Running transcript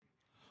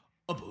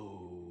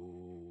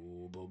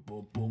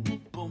Hello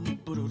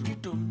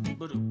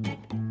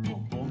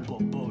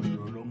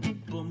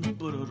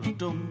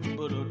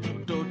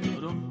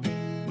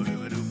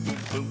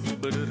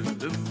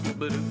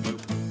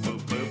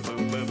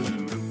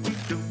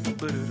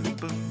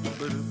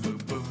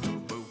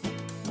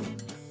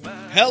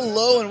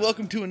and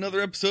welcome to another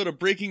episode of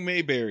Breaking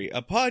Mayberry,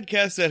 a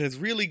podcast that has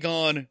really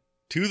gone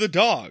to the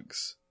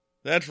dogs.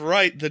 That's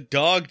right, the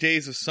dog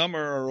days of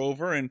summer are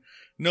over and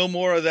no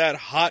more of that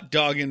hot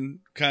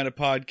dogging kind of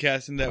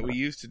podcasting that we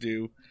used to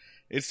do.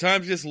 It's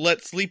time to just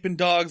let sleeping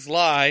dogs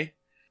lie.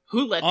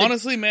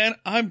 Honestly, man,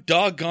 I'm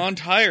doggone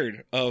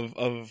tired of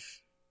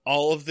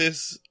all of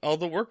this, all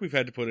the work we've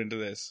had to put into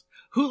this.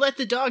 Who let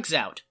the dogs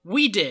out?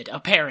 We did,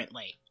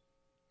 apparently.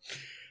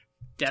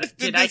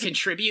 Did I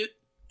contribute?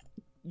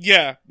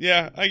 Yeah,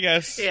 I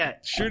guess. Yeah.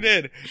 Sure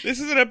did. This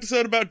is an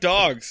episode about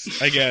dogs,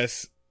 I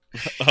guess.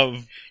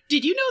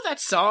 Did you know that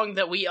song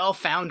that we all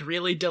found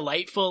really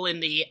delightful in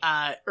the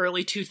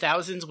early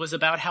 2000s was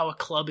about how a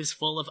club is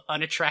full of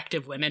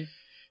unattractive women?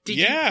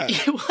 Yeah.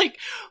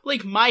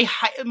 Like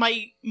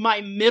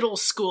my middle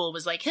school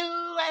was like,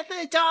 who let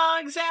the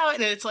dogs out?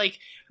 And it's like,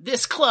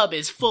 this club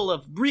is full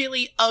of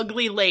really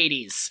ugly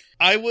ladies.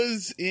 I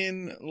was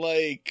in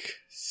like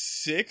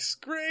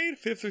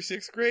 5th or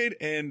sixth grade,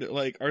 and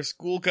like our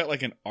school got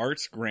like an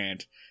arts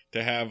grant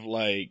to have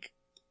like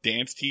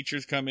dance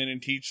teachers come in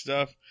and teach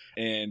stuff.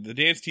 And the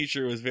dance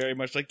teacher was very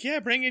much like, yeah,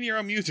 bring in your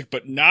own music,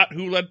 but not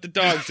Who Let the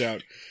Dogs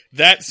Out.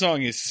 That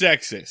song is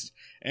sexist.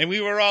 And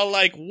we were all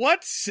like,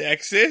 what's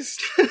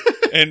sexist?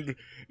 and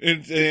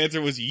the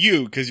answer was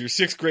you, because you're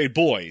 6th grade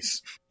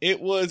boys.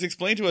 It was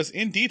explained to us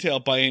in detail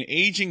by an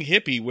aging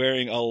hippie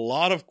wearing a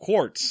lot of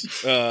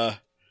quartz,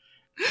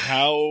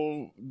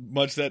 how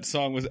much that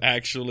song was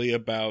actually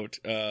about,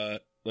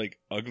 like,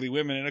 ugly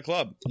women in a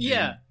club.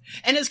 Yeah.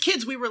 And as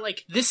kids, we were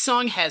like, this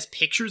song has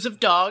pictures of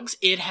dogs,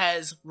 it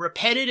has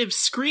repetitive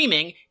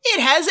screaming,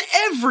 it has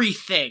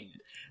everything!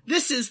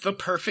 This is the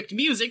perfect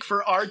music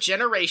for our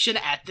generation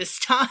at this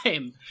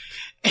time.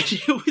 And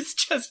it was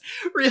just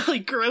really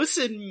gross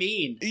and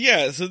mean.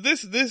 Yeah, so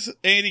this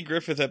Andy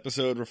Griffith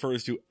episode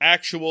refers to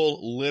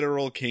actual,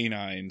 literal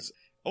canines.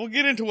 We'll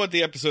get into what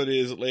the episode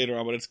is later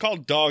on, but it's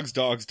called Dogs,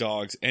 Dogs,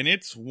 Dogs, and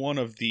it's one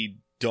of the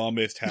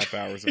dumbest half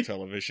hours of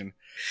television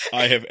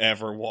I have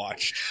ever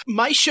watched.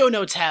 My show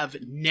notes have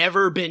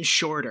never been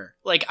shorter.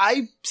 Like,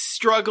 I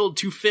struggled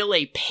to fill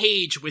a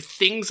page with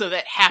things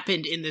that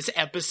happened in this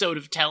episode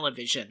of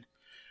television.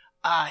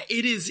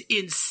 It is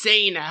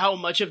insane how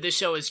much of this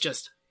show is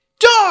just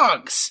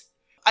dogs!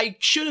 I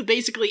should have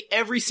basically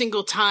every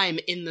single time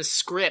in the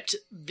script,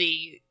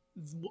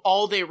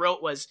 all they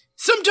wrote was,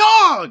 some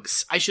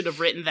dogs! I should have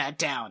written that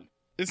down.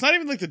 It's not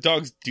even like the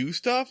dogs do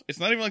stuff. It's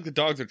not even like the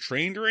dogs are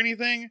trained or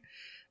anything.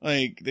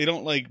 Like, they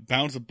don't, like,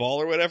 bounce a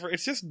ball or whatever.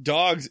 It's just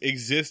dogs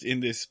exist in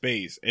this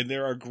space, and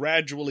there are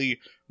gradually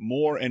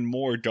more and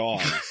more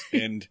dogs,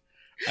 and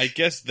I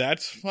guess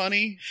that's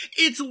funny.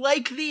 It's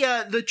like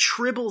the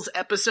Tribbles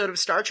episode of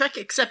Star Trek,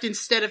 except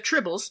instead of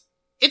Tribbles,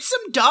 it's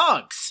some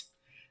dogs.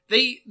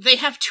 They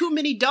have too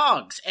many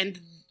dogs,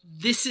 and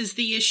this is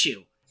the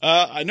issue.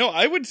 I know,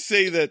 I would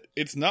say that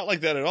it's not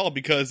like that at all,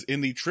 because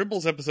in the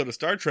Tribbles episode of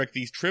Star Trek,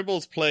 these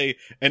Tribbles play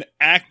an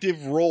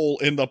active role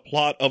in the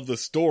plot of the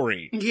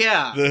story.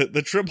 Yeah.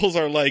 The Tribbles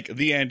are like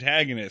the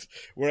antagonist,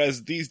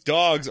 whereas these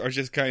dogs are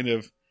just kind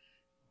of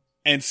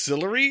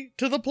ancillary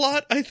to the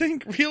plot, I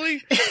think,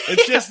 really.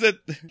 It's just that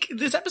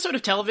this episode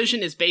of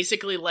television is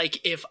basically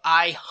like if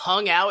I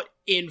hung out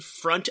in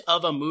front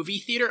of a movie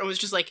theater and was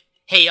just like,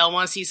 hey, y'all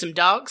want to see some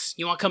dogs?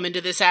 You want to come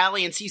into this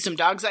alley and see some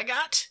dogs I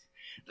got?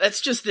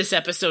 That's just this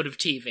episode of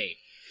TV.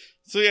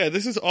 So yeah,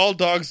 this is All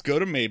Dogs Go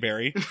to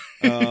Mayberry.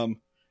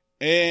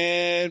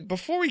 And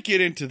before we get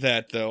into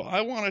that, though,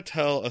 I want to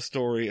tell a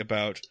story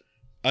about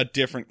a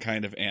different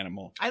kind of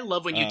animal. I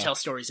love when you tell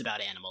stories about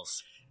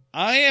animals.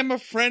 I am a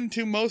friend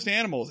to most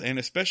animals, and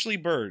especially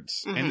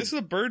birds. Mm-hmm. And this is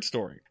a bird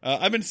story.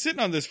 I've been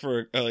sitting on this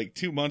for like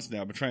 2 months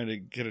now. I've been trying to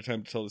get a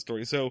time to tell the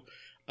story. So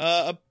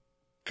a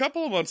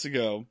couple of months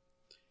ago,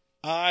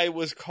 I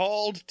was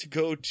called to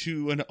go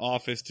to an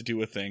office to do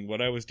a thing.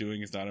 What I was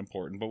doing is not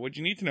important, but what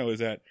you need to know is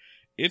that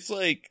it's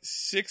like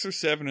 6 or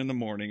 7 in the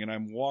morning, and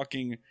I'm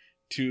walking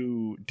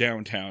to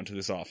downtown to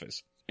this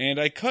office. And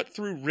I cut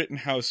through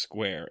Rittenhouse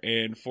Square,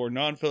 and for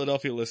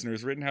non-Philadelphia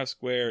listeners, Rittenhouse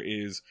Square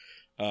is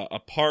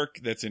a park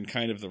that's in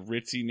kind of the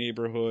ritzy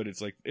neighborhood.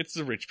 It's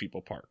the rich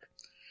people park.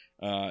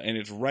 And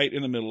it's right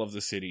in the middle of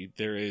the city.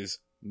 There is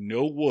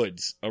no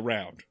woods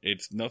around.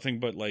 It's nothing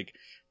but like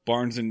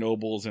Barnes and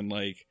Nobles and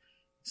like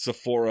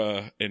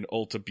Sephora and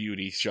Ulta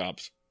Beauty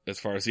shops as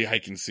far as the eye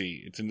can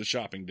see. It's in the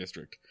shopping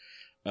district.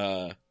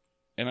 And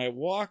I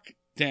walk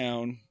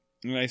down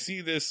and I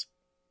see this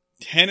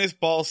tennis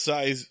ball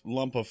size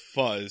lump of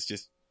fuzz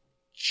just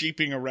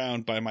cheeping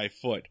around by my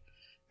foot.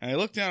 And I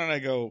look down and I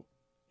go,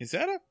 is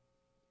that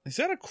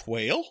a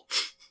quail?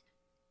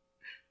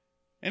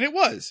 And it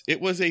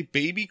was a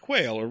baby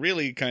quail, or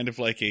really kind of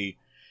like a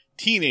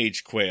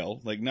teenage quail,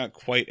 like not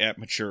quite at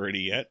maturity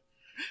yet,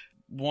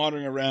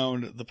 wandering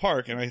around the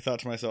park. And I thought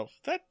to myself,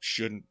 that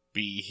shouldn't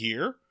be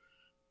here.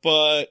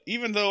 But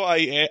even though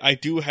I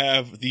do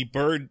have the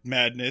bird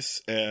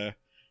madness, and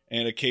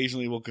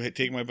occasionally will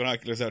take my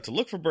binoculars out to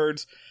look for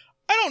birds,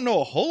 I don't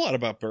know a whole lot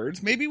about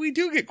birds. Maybe we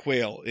do get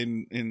quail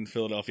in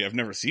Philadelphia. I've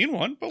never seen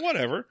one, but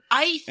whatever.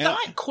 I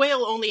thought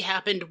quail only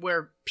happened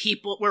where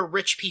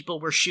rich people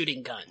were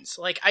shooting guns.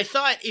 Like, I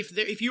thought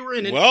if you were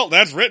in Well,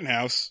 that's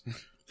Rittenhouse.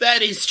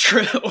 That is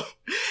true.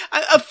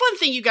 A fun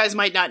thing you guys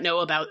might not know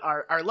about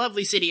our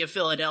lovely city of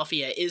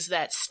Philadelphia is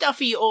that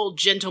stuffy old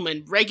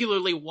gentlemen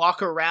regularly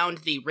walk around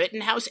the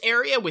Rittenhouse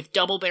area with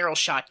double-barrel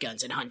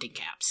shotguns and hunting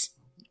caps.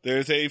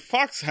 There's a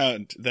fox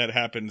hunt that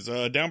happens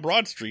down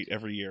Broad Street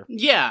every year.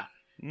 Yeah.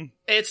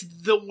 It's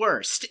the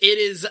worst. It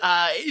is,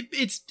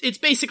 it's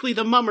basically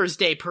the Mummers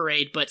Day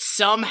parade, but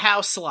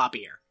somehow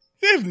sloppier.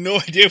 They have no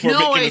idea if we're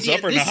making this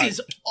up or not. This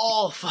is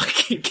all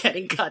fucking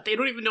getting cut. They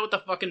don't even know what the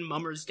fucking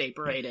Mummers Day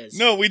parade is.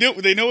 No, we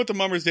don't. They know what the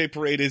Mummers Day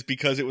parade is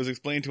because it was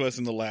explained to us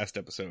in the last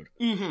episode.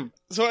 Mm-hmm.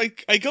 So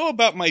I go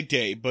about my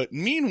day, but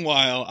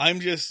meanwhile,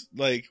 I'm just,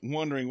 like,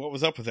 wondering what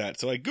was up with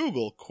that. So I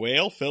Google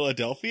Quail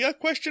Philadelphia ?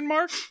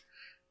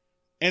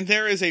 And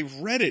there is a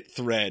Reddit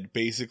thread,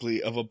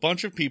 basically, of a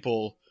bunch of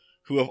people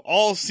who have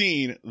all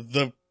seen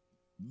the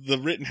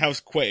Rittenhouse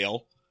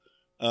quail,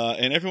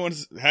 and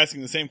everyone's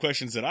asking the same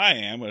questions that I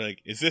am,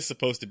 like, is this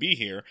supposed to be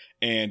here?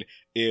 And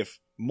if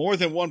more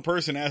than one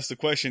person asks the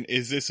question,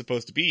 is this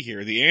supposed to be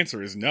here? The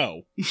answer is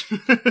no.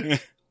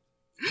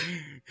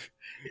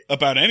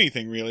 About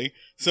anything, really.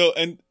 So,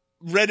 and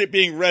Reddit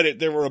being Reddit,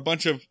 there were a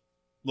bunch of,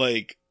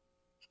 like,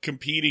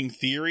 competing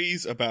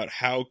theories about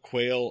how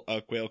quail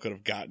could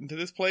have gotten to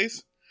this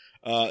place.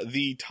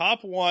 The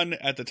top one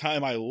at the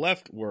time I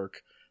left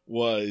work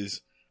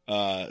was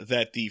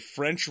that the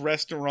French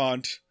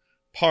restaurant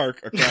park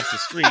across the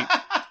street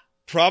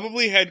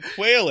probably had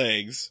quail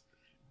eggs,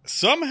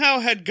 somehow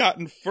had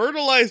gotten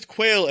fertilized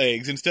quail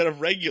eggs instead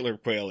of regular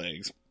quail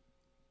eggs.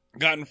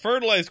 Gotten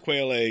fertilized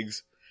quail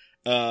eggs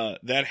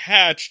that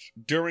hatched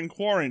during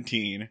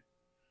quarantine.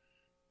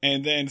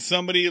 And then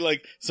somebody,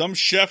 like, some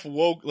chef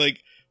was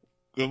like,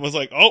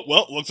 oh,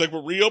 well, looks like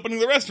we're reopening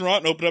the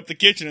restaurant, and opened up the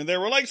kitchen, and there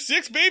were like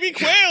 6 baby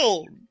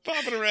quail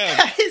popping around.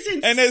 That is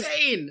insane.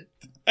 And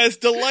as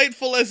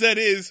delightful as that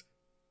is,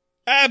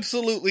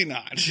 absolutely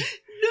not.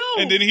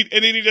 No. And then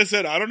he just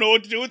said, I don't know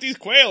what to do with these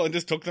quail, and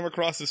just took them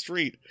across the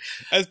street.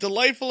 As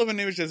delightful of an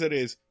image as it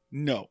is,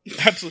 no.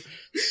 Absolutely.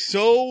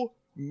 So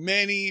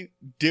many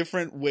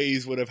different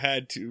ways would have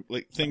had to,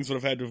 like, things would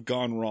have had to have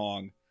gone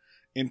wrong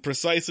in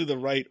precisely the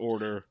right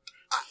order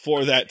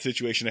for that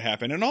situation to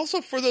happen, and also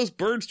for those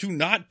birds to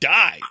not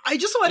die. I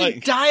just want to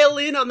dial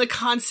in on the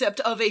concept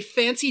of a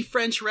fancy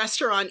French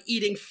restaurant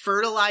eating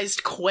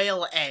fertilized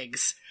quail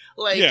eggs.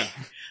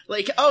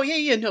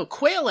 No,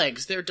 quail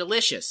eggs, they're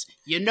delicious.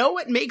 You know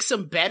what makes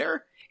them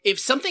better? If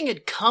something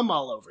had come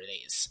all over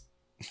these.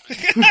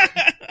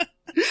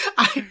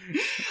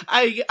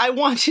 I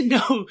want to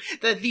know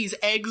that these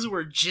eggs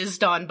were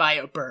jizzed on by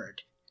a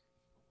bird.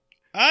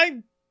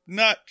 I'm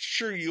not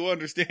sure you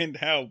understand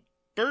how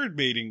bird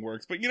mating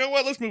works, but you know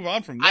what? Let's move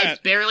on from that. I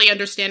barely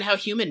understand how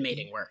human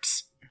mating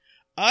works.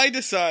 I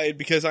decide,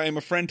 because I am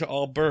a friend to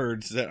all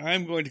birds, that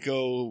I'm going to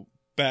go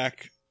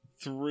back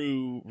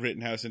through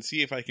Rittenhouse and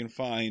see if I can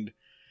find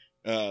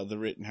the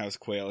Rittenhouse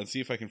quail and see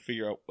if I can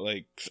figure out,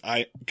 like,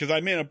 because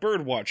I'm in a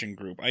bird watching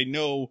group. I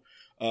know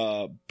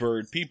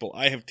bird people.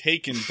 I have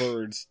taken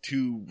birds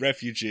to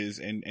refuges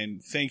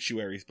and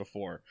sanctuaries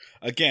before.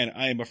 Again,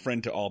 I am a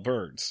friend to all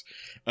birds.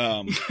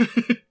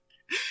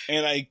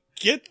 And I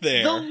get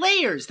there. The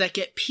layers that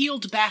get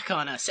peeled back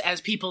on us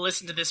as people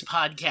listen to this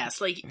podcast,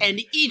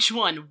 and each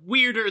one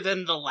weirder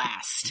than the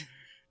last.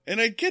 And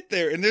I get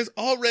there, and there's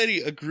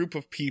already a group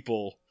of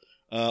people,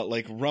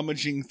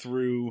 rummaging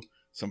through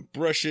some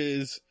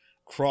bushes,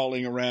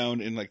 crawling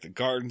around in, like, the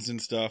gardens and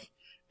stuff.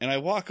 And I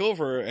walk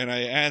over and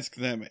I ask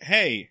them,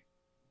 hey,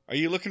 are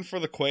you looking for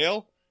the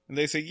quail? And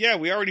they say, yeah,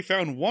 we already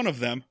found one of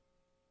them.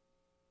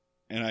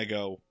 And I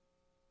go,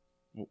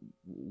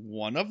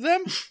 one of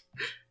them?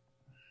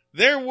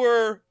 There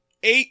were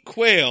 8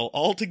 quail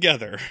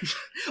altogether.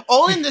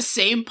 All in the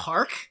same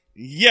park?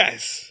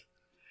 Yes.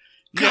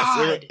 God. Yes,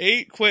 there were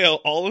 8 quail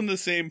all in the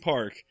same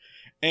park.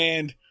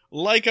 And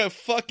like a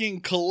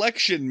fucking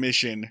collection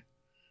mission,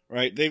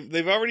 right?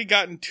 They've already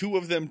gotten 2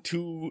 of them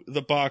to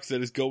the box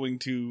that is going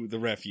to the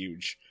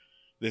refuge,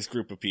 this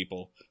group of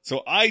people.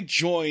 So I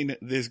join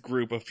this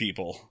group of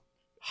people,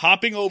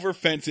 hopping over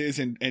fences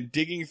and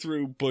digging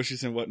through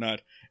bushes and whatnot,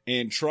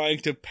 and trying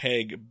to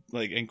peg,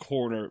 and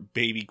corner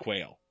baby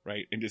quail.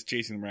 Right, and just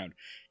chasing them around.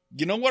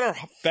 You know what are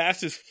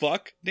fast as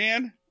fuck,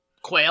 Dan?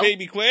 Quail?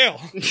 Baby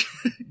quail.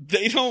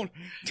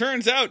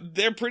 Turns out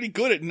they're pretty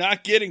good at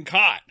not getting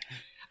caught.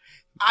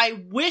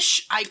 I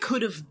wish I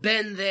could have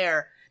been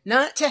there,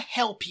 not to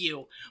help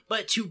you,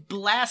 but to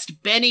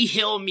blast Benny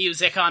Hill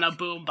music on a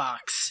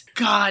boombox.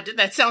 God,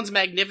 that sounds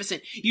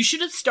magnificent. You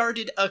should have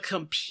started a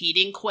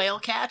competing quail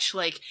catch,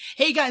 like,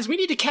 hey guys, we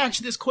need to catch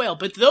this quail,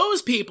 but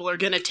those people are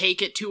gonna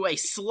take it to a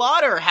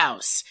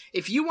slaughterhouse.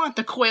 If you want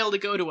the quail to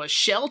go to a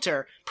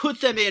shelter, put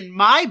them in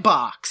my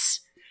box.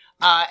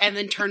 and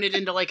then turn it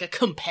into like a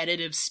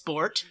competitive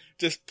sport.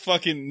 Just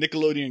fucking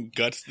Nickelodeon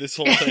guts this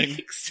whole thing.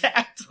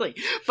 Exactly.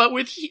 But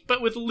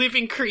with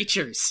living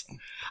creatures.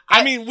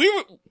 I mean,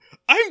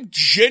 I'm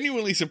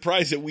genuinely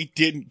surprised that we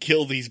didn't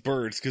kill these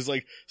birds, because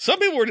like some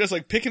people were just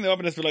like picking them up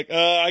and just be like,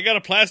 I got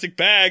a plastic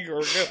bag,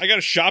 or I got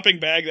a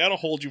shopping bag that'll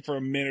hold you for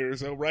a minute or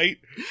so, right?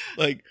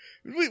 Like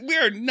we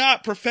are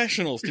not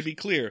professionals, to be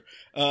clear.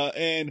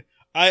 And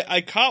I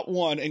caught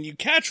one, and you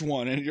catch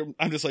one, and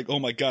I'm just like, oh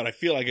my god, I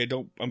feel like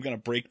I'm gonna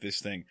break this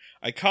thing.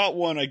 I caught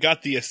one, I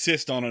got the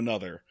assist on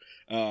another.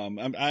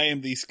 I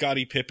am the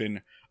Scottie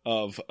Pippen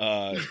of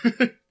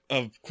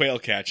quail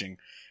catching.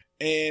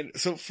 And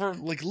so for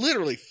like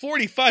literally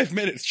 45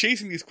 minutes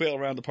chasing these quail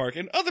around the park,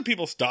 and other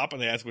people stop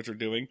and they ask what you're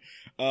doing.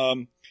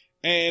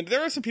 And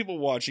there are some people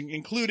watching,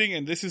 including,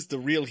 and this is the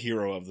real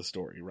hero of the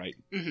story, right?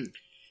 Mm-hmm.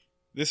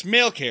 This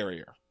mail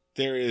carrier.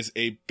 There is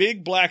a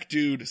big black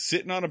dude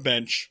sitting on a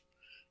bench.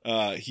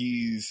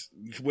 He's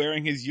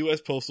wearing his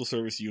U.S. Postal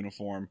Service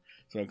uniform.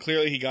 So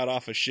clearly he got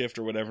off a shift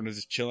or whatever and is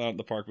just chilling out in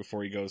the park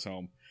before he goes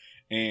home.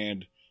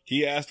 And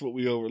he asked what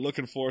we were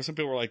looking for. Some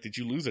people were like, did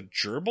you lose a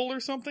gerbil or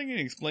something? And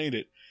he explained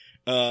it.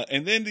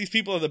 And then these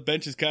people on the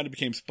benches kind of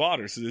became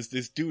spotters. So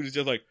this dude is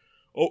just like,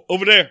 oh,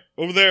 over there.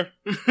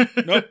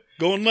 Nope,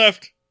 going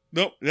left.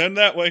 Nope, heading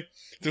that way.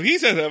 So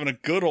he's having a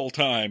good old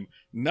time,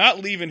 not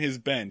leaving his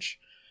bench.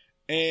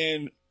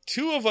 And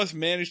two of us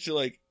managed to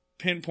like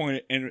pinpoint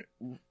it and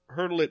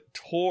hurtle it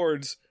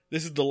towards,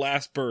 this is the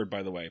last bird,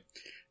 by the way.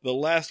 The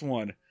last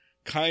one,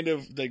 kind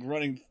of like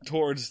running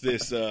towards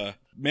this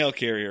mail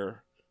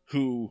carrier,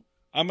 who,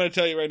 I'm going to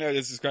tell you right now,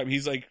 just describe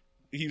him.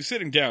 He was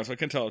sitting down, so I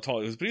couldn't tell how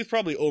tall he was, but he was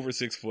probably over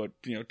 6 foot,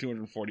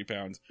 240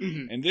 pounds.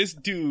 Mm-hmm. And this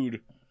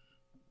dude,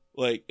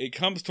 like, it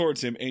comes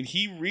towards him, and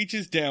he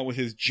reaches down with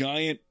his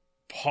giant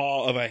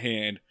paw of a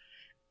hand,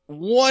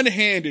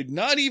 one-handed,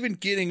 not even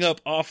getting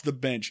up off the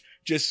bench,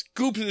 just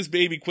scoops this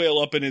baby quail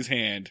up in his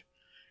hand,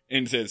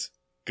 and says,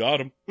 got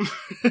him.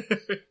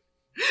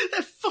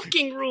 That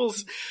fucking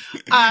rules.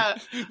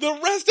 The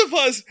rest of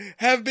us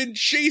have been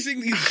chasing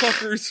these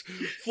fuckers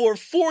for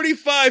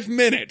 45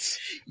 minutes.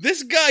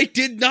 This guy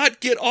did not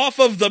get off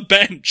of the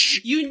bench.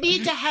 You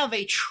need to have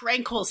a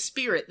tranquil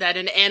spirit that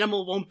an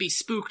animal won't be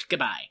spooked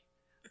by.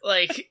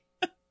 Like,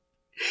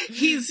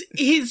 he's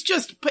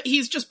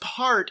just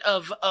part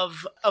of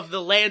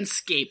the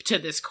landscape to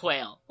this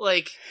quail.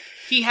 Like,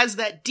 he has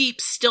that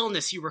deep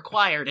stillness you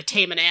require to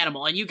tame an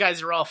animal, and you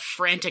guys are all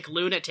frantic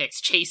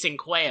lunatics chasing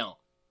quail.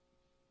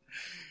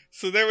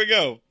 So there we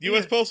go.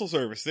 U.S. Postal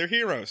Service. They're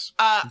heroes.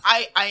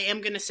 I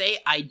am going to say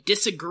I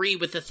disagree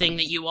with the thing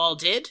that you all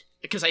did,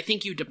 because I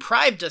think you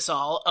deprived us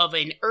all of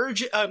an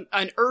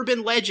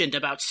urban legend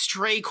about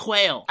stray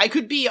quail. I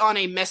could be on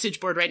a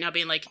message board right now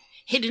being like,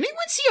 hey, did anyone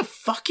see a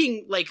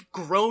fucking, like,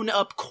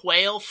 grown-up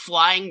quail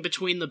flying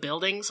between the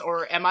buildings,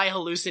 or am I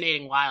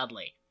hallucinating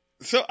wildly?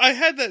 So I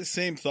had that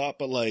same thought,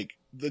 but, like,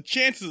 the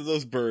chances of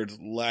those birds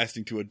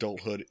lasting to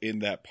adulthood in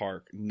that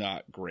park,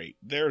 not great.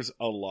 There's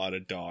a lot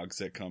of dogs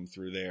that come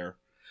through there.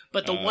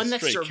 But the one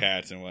that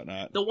cats and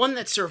whatnot. The one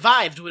that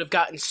survived would have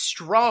gotten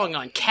strong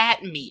on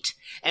cat meat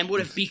and would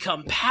have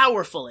become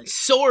powerful and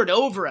soared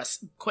over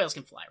us. Quails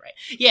can fly, right?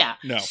 Yeah.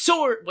 No.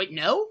 Wait,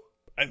 no?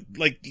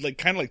 Like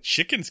kind of like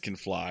chickens can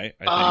fly,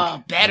 I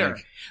think. Better.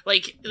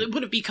 Like, it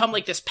would have become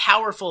like this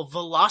powerful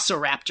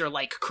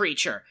velociraptor-like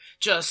creature,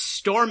 just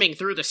storming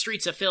through the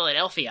streets of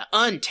Philadelphia,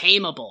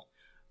 untamable.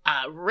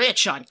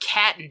 Rich on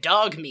cat and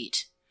dog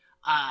meat.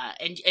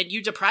 And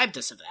you deprived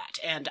us of that,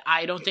 and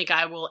I don't think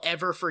I will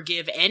ever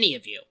forgive any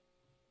of you.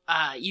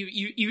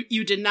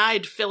 You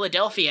denied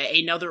Philadelphia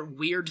another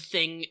weird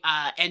thing,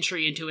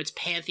 entry into its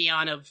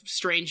pantheon of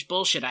strange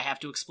bullshit I have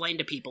to explain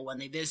to people when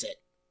they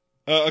visit.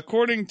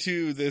 According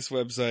to this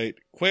website,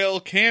 quail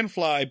can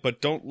fly,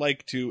 but don't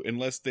like to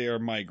unless they are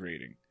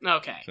migrating.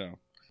 Okay. So,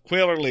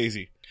 quail are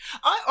lazy.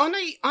 On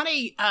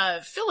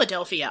a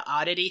Philadelphia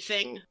oddity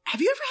thing,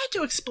 have you ever had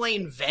to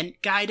explain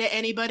Vent Guy to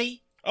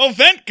anybody? Oh,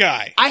 Vent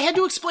Guy! I had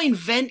to explain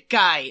Vent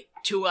Guy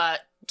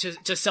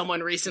to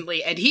someone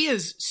recently, and he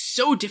is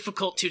so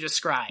difficult to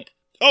describe.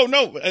 Oh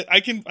no, I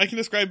can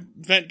describe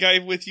Vent Guy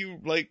with you,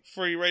 like,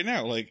 for you right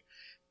now. Like,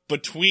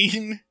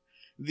 between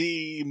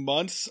the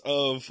months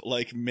of,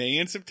 like, May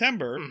and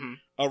September, mm-hmm.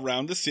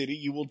 around the city,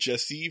 you will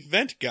just see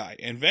Vent Guy.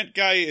 And Vent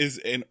Guy is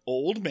an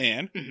old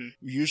man, mm-hmm.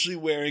 usually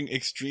wearing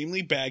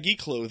extremely baggy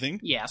clothing.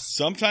 Yes.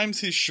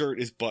 Sometimes his shirt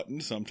is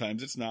buttoned,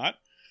 sometimes it's not.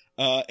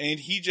 And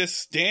he just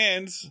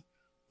stands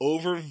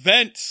over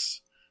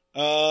vents,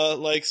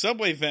 like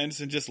subway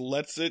vents, and just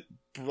lets it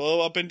blow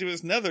up into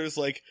his nethers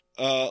like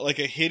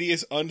a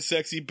hideous,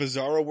 unsexy,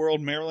 bizarro world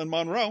Marilyn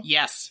Monroe.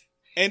 Yes.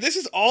 And this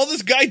is all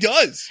this guy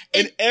does.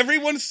 And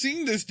everyone's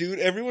seen this dude.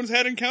 Everyone's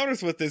had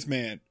encounters with this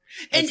man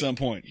at some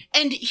point.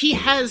 And he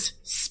has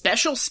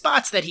special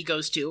spots that he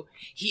goes to.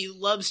 He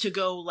loves to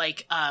go,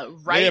 like,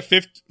 right... Yeah,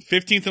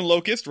 15th and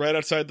Locust, right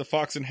outside the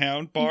Fox and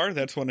Hound bar.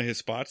 That's one of his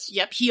spots.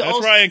 Yep, That's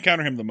where I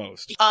encounter him the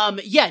most.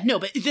 Yeah, no,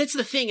 but that's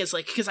the thing is,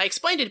 like, because I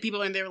explained it to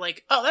people and they were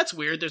like, oh, that's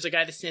weird. There's a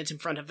guy that stands in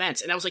front of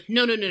vents. And I was like,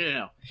 no.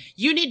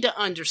 You need to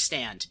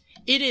understand.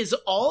 It is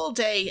all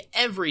day,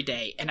 every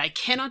day, and I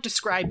cannot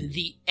describe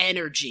the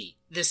energy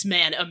this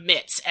man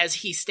emits as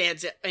he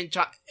stands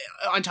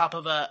on top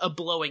of a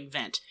blowing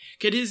vent.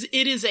 It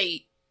is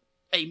a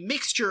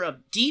mixture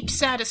of deep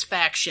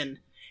satisfaction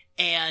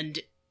and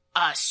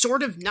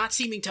sort of not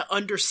seeming to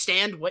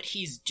understand what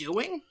he's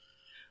doing.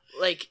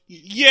 Like,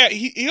 yeah,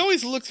 he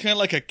always looks kind of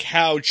like a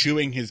cow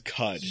chewing his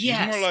cud.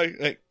 Yes. He's more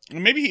like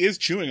maybe he is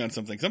chewing on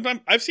something.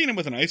 Sometimes I've seen him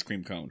with an ice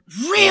cream cone.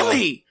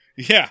 Really?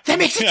 Yeah. That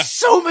makes it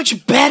so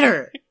much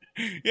better.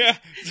 Yeah.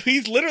 So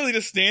he's literally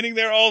just standing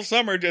there all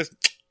summer just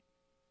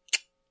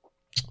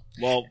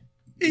while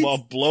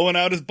blowing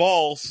out his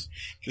balls.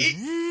 I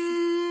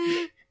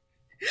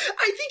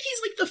think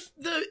he's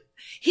like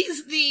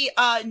he's the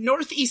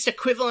Northeast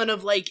equivalent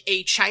of like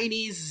a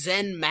Chinese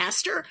Zen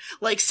master,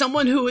 like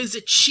someone who has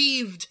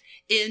achieved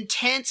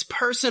intense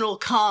personal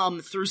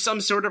calm through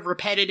some sort of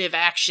repetitive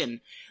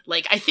action.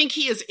 Like, I think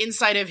he is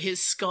inside of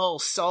his skull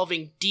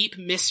solving deep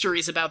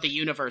mysteries about the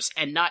universe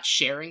and not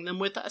sharing them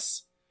with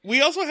us.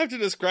 We also have to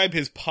describe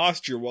his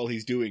posture while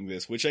he's doing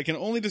this, which I can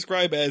only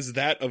describe as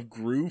that of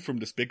Gru from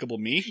Despicable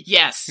Me.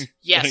 Yes.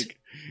 Like,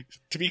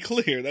 to be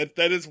clear,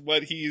 that is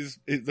what is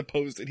the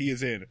pose that he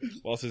is in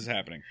while this is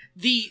happening.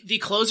 The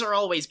clothes are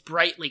always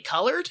brightly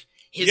colored.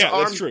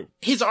 That's true.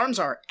 His arms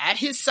are at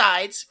his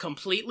sides,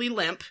 completely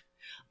limp,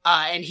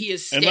 and he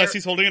is unless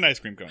he's holding an ice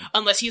cream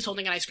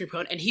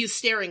cone. And he is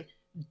staring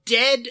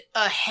dead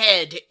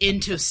ahead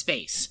into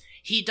space.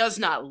 He does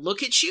not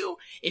look at you.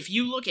 If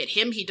you look at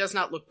him, he does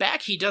not look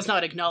back. He does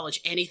not acknowledge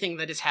anything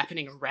that is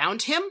happening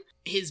around him.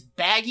 His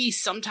baggy,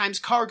 sometimes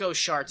cargo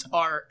shorts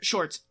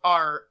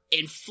are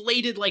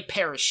inflated like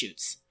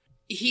parachutes.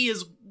 He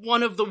is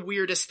one of the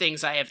weirdest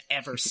things I have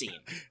ever seen.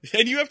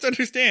 And you have to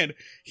understand,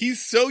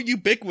 he's so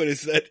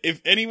ubiquitous that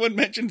if anyone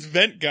mentions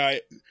Vent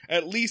Guy,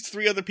 at least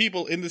 3 other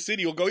people in the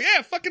city will go,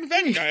 yeah, fucking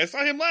Vent Guy, I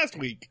saw him last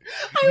week.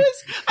 I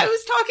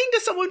was talking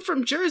to someone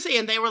from Jersey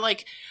and they were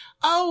like,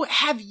 oh,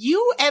 have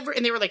you ever,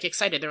 and they were like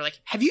excited, they were like,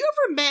 have you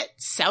ever met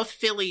South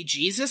Philly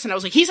Jesus? And I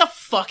was like, he's a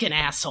fucking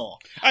asshole.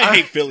 I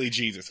hate Philly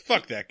Jesus.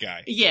 Fuck that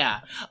guy.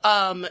 Yeah.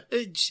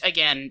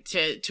 Again,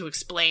 to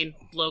explain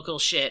local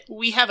shit,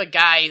 we have a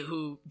guy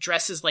who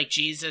dresses like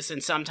Jesus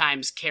and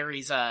sometimes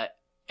carries a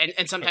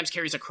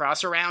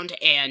cross around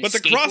and but the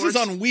skateboards. Cross is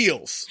on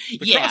wheels.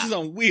 The cross is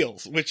on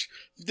wheels, which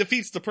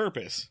defeats the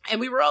purpose. And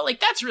we were all like,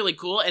 that's really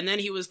cool. And then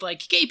he was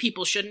like, gay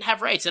people shouldn't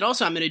have rights. And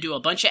also I'm going to do a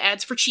bunch of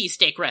ads for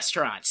cheesesteak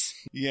restaurants.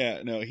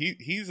 Yeah, no,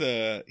 he's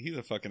a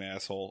fucking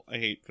asshole. I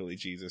hate Philly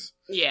Jesus.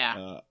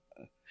 Yeah.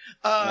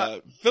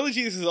 Philly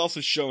Jesus is also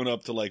showing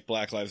up to like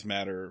Black Lives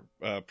Matter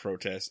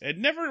protests, and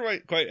never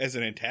quite as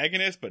an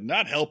antagonist, but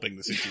not helping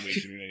the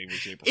situation in any way,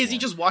 shape, or form. Is he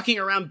just walking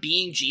around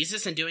being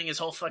Jesus and doing his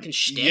whole fucking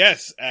shtick?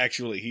 Yes,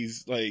 actually,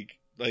 he's like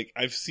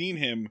I've seen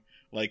him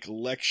like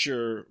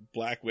lecture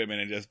black women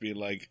and just be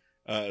like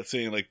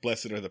saying like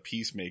 "Blessed are the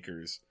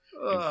peacemakers"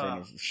 in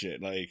front of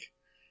shit. Like,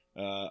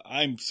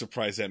 I'm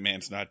surprised that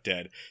man's not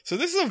dead. So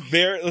this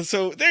is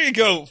so there you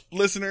go,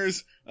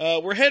 listeners.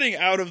 We're heading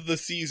out of the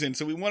season,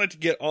 so we wanted to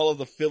get all of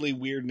the Philly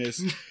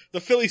weirdness, the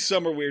Philly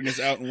summer weirdness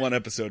out in one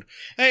episode.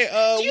 Hey,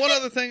 one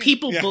other thing.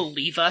 People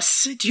believe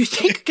us? Do you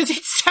think? Because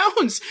it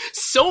sounds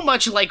so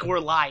much like we're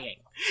lying.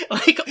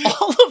 Like,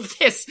 all of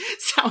this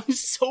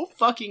sounds so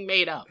fucking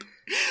made up.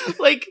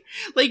 Like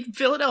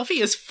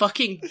Philadelphia is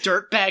fucking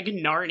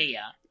dirtbag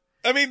Narnia.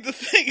 I mean, the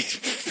thing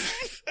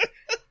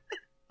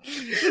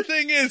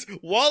is,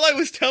 while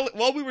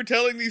we were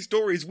telling these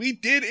stories, we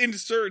did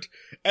insert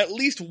at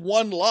least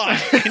one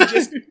lie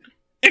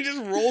and just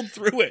rolled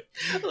through it.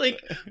 Like,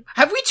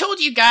 have we told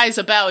you guys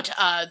about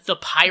the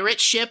pirate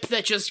ship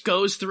that just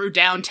goes through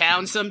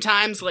downtown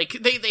sometimes? Like,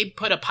 they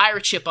put a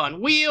pirate ship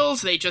on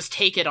wheels, they just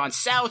take it on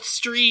South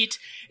Street.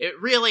 It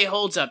really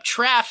holds up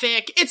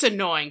traffic. It's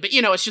annoying, but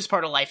it's just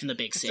part of life in the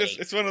big city.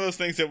 It's one of those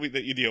things that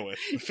you deal with.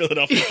 The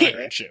Philadelphia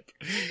pirate ship.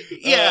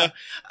 Yeah.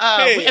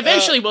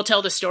 Eventually we'll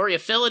tell the story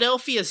of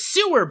Philadelphia's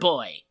sewer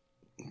boy,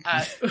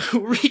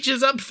 who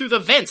reaches up through the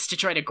vents to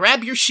try to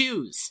grab your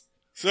shoes.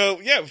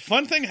 So, yeah,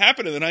 fun thing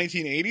happened in the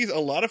 1980s. A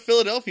lot of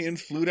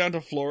Philadelphians flew down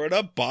to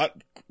Florida,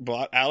 bought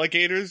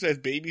alligators as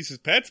babies as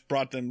pets,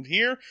 brought them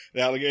here.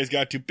 The alligators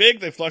got too big,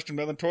 they flushed them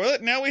down the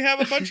toilet. Now we have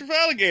a bunch of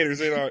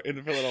alligators in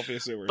the Philadelphia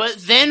sewers. But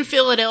then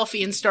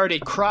Philadelphians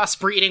started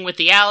crossbreeding with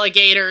the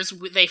alligators.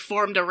 They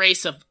formed a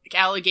race of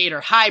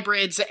alligator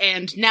hybrids,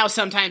 and now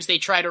sometimes they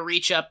try to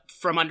reach up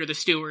from under the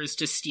sewers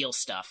to steal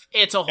stuff.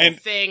 It's a whole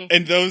thing.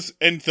 And those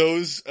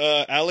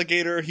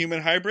alligator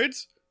human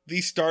hybrids, the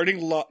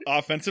starting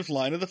offensive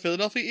line of the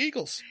Philadelphia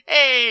Eagles.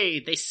 Hey,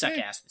 they suck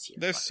ass this year.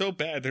 They're so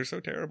bad. They're so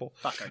terrible.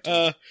 Fuck our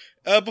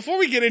team. Before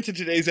we get into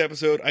today's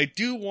episode, I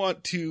do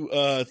want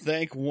to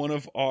thank one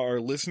of our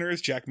listeners,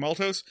 Jack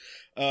Maltos,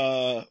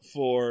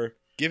 for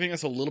giving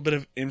us a little bit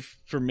of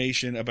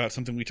information about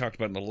something we talked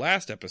about in the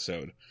last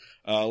episode.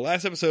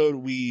 Last episode,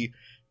 we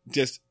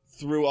just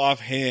threw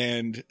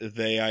offhand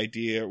the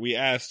idea. We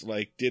asked,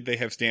 like, did they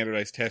have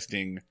standardized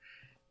testing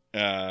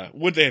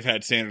would they have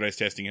had standardized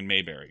testing in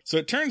Mayberry? So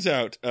it turns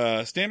out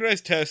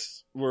standardized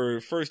tests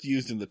were first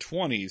used in the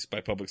 1920s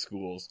by public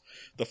schools.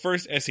 The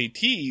first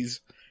SATs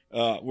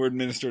were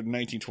administered in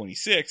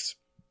 1926.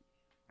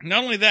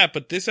 Not only that,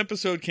 but this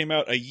episode came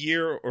out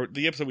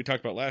the episode we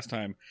talked about last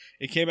time,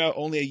 it came out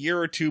only a year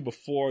or two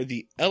before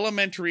the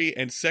Elementary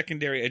and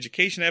Secondary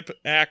Education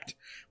Act,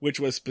 which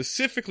was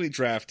specifically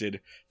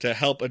drafted to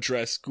help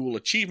address school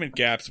achievement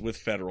gaps with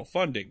federal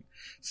funding.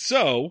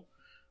 So,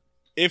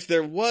 if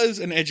there was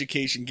an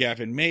education gap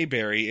in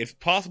Mayberry, it's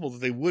possible that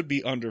they would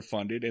be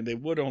underfunded and they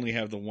would only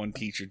have the one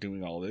teacher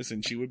doing all this,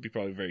 and she would be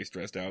probably very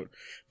stressed out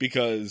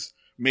because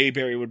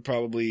Mayberry would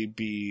probably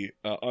be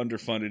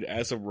underfunded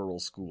as a rural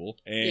school,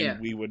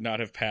 and we would not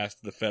have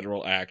passed the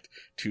federal act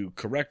to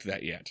correct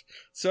that yet.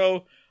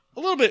 So, a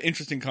little bit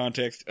interesting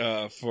context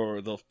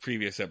for the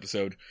previous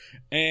episode,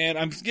 and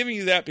I'm giving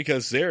you that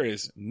because there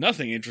is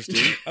nothing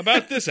interesting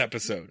about this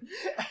episode.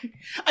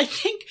 I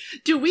think,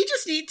 do we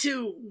just need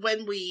to,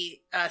 when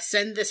we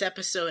send this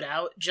episode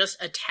out,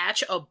 just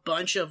attach a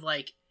bunch of,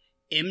 like,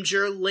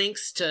 Imgur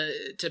links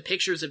to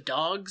pictures of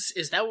dogs?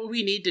 Is that what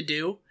we need to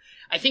do?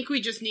 I think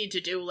we just need to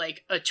do,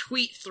 like, a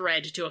tweet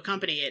thread to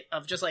accompany it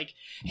of just like,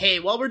 hey,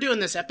 while we're doing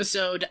this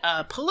episode,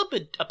 pull up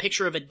a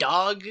picture of a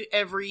dog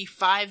every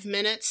 5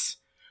 minutes,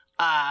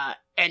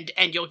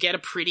 and you'll get a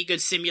pretty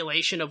good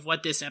simulation of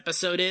what this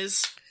episode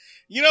is.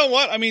 You know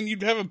what? I mean,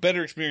 you'd have a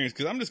better experience,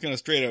 because I'm just going to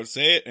straight out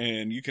say it,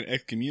 and you can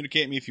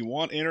excommunicate me if you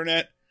want,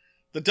 internet.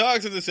 The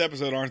dogs in this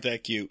episode aren't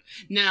that cute.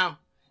 No,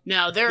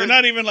 they're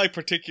not even, like,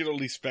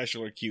 particularly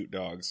special or cute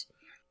dogs.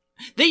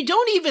 They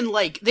don't even,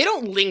 like, they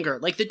don't linger.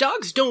 Like, the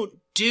dogs don't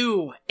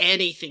do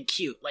anything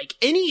cute. Like,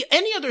 any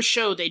other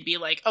show, they'd be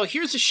like, oh,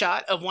 here's a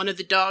shot of one of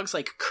the dogs,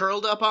 like,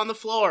 curled up on the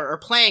floor or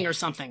playing or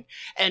something.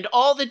 And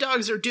all the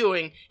dogs are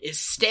doing is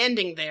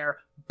standing there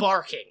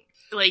barking.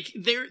 Like,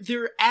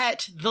 they're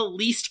at the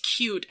least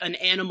cute an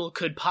animal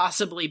could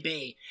possibly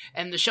be.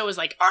 And the show is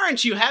like,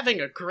 aren't you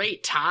having a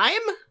great time?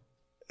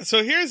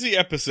 So here's the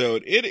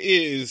episode. It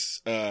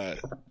is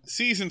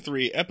Season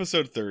 3,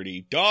 Episode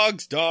 30,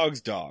 Dogs, Dogs,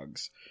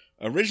 Dogs.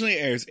 Originally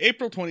airs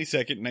April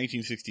 22nd,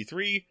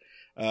 1963.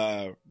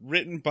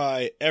 Written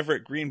by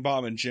Everett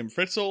Greenbaum and Jim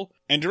Fritzl.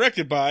 And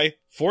directed by,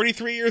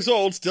 43 years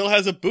old, still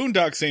has a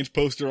Boondock Saints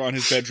poster on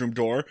his bedroom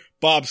door,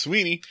 Bob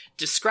Sweeney.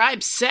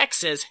 Describes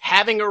sex as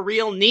having a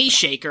real knee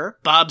shaker,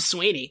 Bob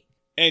Sweeney.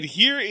 And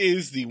here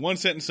is the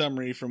one-sentence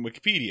summary from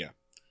Wikipedia.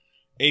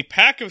 A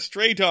pack of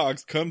stray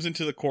dogs comes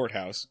into the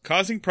courthouse,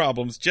 causing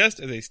problems just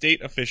as a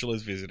state official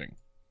is visiting.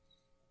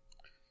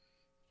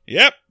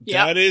 Yep.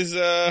 That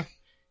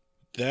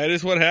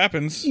is what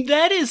happens.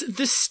 That is,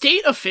 the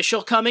state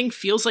official coming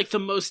feels like the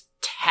most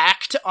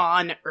tacked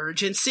on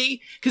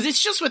urgency, because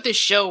it's just what this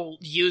show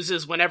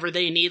uses whenever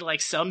they need,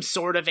 like, some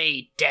sort of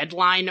a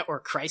deadline or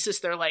crisis.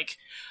 They're like,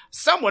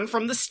 someone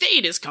from the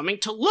state is coming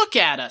to look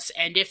at us,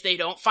 and if they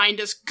don't find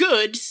us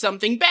good,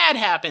 something bad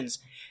happens.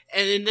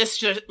 And then this,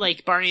 just,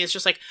 like, Barney is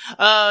just like,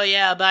 oh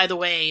yeah, by the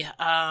way,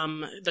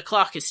 the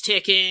clock is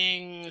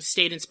ticking,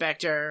 state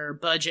inspector,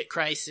 budget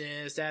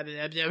crisis,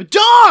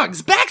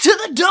 dogs! Back to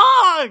the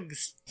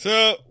dogs!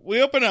 So,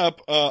 we open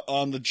up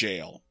on the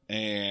jail,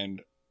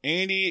 and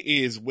Andy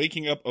is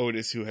waking up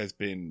Otis, who has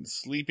been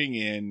sleeping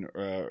in,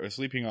 or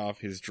sleeping off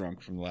his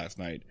drunk from last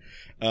night.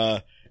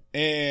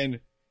 And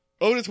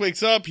Otis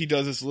wakes up, he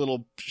does this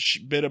little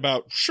bit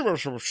about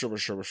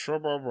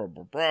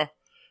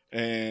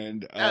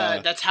and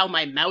that's how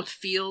my mouth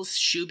feels.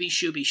 Shooby,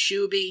 shooby,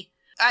 shooby.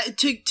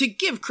 To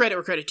give credit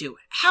where credit due,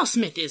 Hal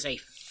Smith is a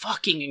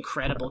fucking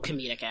incredible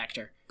comedic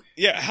actor.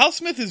 Yeah, Hal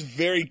Smith is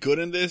very good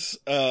in this.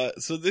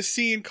 So this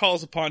scene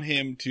calls upon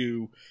him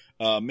to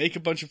make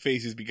a bunch of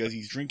faces because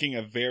he's drinking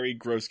a very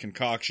gross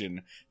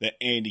concoction that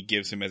Andy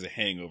gives him as a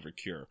hangover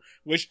cure,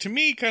 which to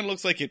me kind of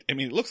looks like it. I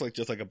mean, it looks like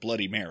just like a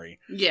Bloody Mary.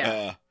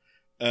 Yeah.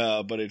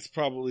 But it's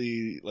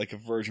probably like a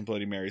virgin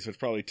Bloody Mary, so it's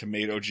probably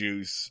tomato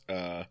juice.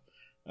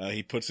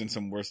 He puts in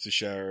some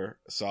Worcestershire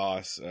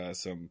sauce,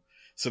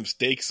 some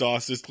steak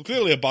sauce. There's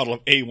clearly a bottle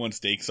of A1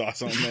 steak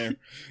sauce on there.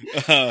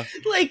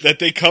 Like that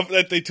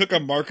they took a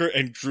marker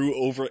and drew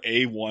over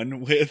A1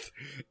 with.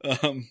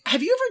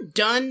 Have you ever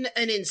done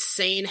an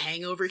insane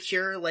hangover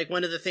cure? Like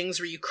one of the things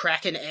where you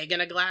crack an egg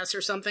in a glass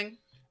or something?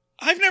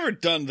 I've never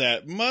done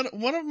that.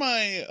 One of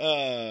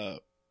my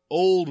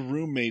old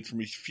roommates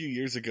from a few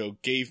years ago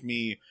gave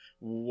me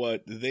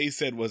what they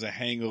said was a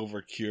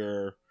hangover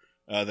cure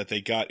that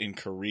they got in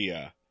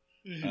Korea.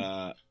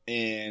 Mm-hmm.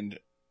 And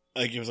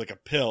like it was like a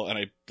pill, and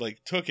I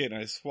like took it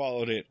and I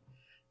swallowed it,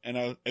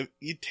 and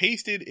it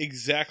tasted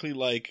exactly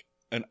like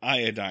an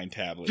iodine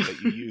tablet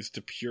that you use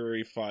to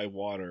purify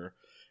water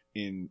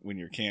when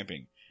you're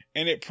camping.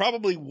 And it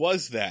probably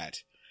was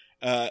that.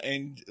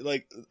 And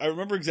like I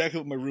remember exactly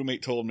what my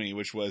roommate told me,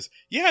 which was,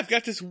 yeah, I've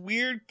got this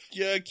weird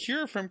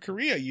cure from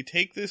Korea. You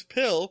take this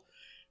pill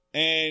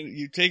and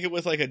you take it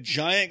with like a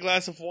giant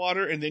glass of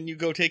water, and then you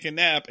go take a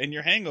nap and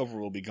your hangover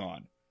will be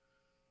gone.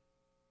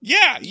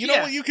 Yeah, you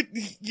know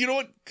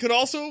what could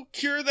also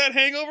cure that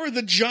hangover?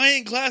 The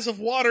giant glass of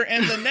water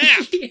and the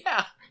nap.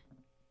 Yeah.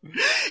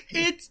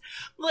 It's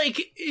like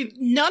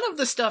none of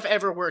the stuff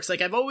ever works.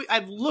 Like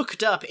I've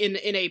looked up in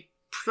a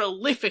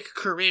prolific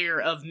career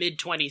of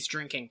mid-20s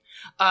drinking,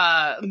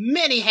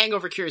 many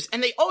hangover cures,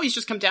 and they always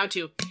just come down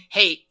to,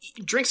 hey,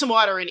 drink some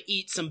water and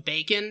eat some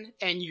bacon,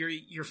 and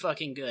you're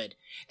fucking good.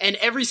 And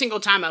every single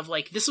time I've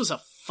like, this was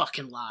a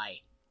fucking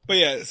lie. But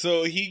yeah,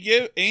 so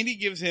Andy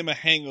gives him a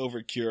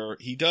hangover cure.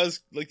 He does,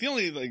 like, the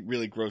only like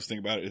really gross thing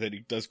about it is that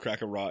he does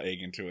crack a raw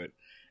egg into it,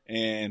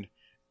 and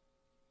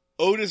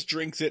Otis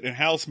drinks it, and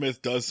Hal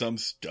Smith does some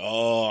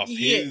stuff.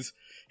 Yeah.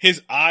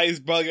 His eyes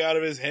bug out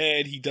of his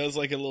head. He does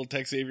like a little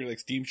Tex Avery, like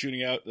steam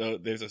shooting out.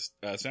 There's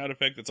a sound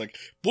effect that's like,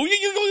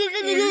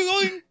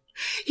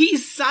 he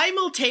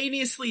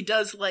simultaneously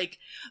does like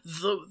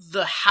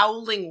the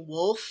howling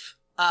wolf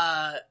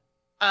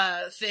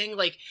thing,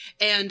 like,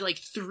 and like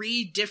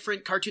 3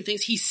 different cartoon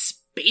things. He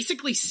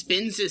basically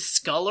spins his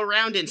skull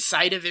around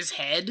inside of his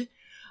head.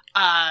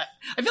 I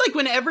feel like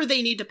whenever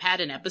they need to pad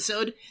an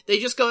episode, they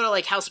just go to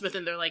like Hal Smith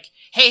and they're like,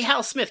 hey,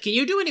 Hal Smith, can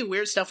you do any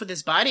weird stuff with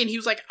his body? And he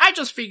was like, I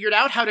just figured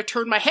out how to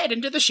turn my head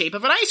into the shape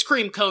of an ice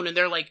cream cone. And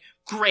they're like,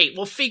 great,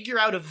 we'll figure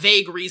out a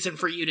vague reason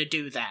for you to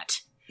do that.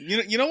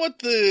 You know what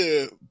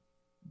the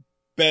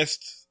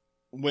best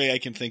way I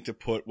can think to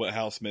put what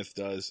Hal Smith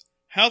does?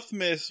 Hal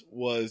Smith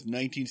was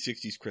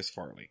 1960s Chris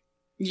Farley.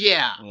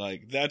 Yeah.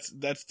 Like, that's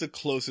the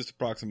closest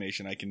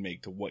approximation I can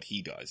make to what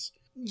he does.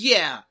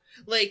 Yeah.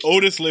 Like,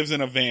 Otis lives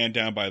in a van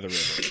down by the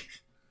river.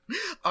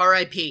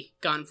 R.I.P.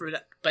 Gone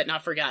but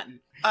not forgotten.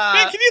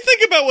 Man, can you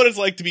think about what it's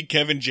like to be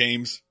Kevin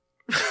James?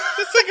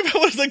 Just think about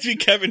what it's like to be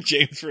Kevin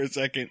James for a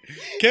second.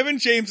 Kevin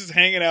James is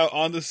hanging out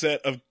on the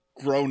set of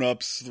Grown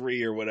Ups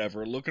 3 or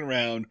whatever, looking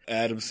around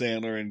Adam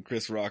Sandler and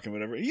Chris Rock and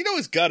whatever. You know,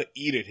 it's got to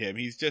eat at him.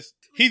 He's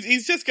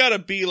just got to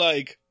be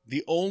like,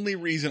 the only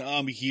reason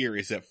I'm here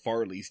is that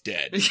Farley's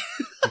dead.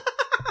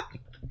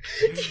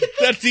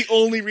 That's the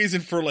only reason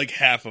for like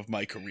half of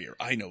my career.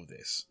 I know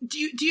this. Do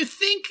you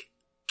think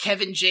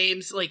Kevin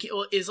James like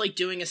is like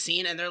doing a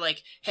scene and they're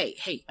like,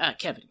 hey,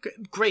 Kevin,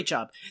 great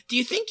job. Do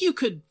you think you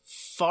could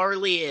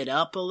Farley it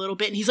up a little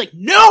bit? And he's like,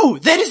 no,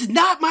 that is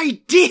not my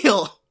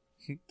deal.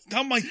 It's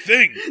not my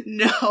thing.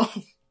 No.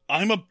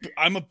 I'm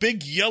a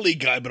big yelly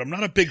guy, but I'm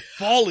not a big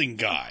falling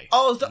guy.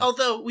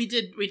 Although we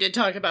did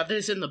talk about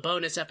this in the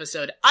bonus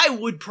episode, I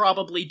would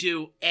probably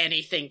do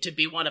anything to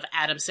be one of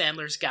Adam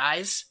Sandler's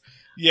guys.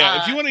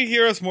 Yeah, if you want to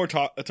hear us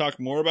talk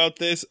more about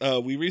this,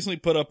 we recently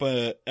put up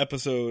a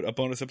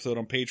bonus episode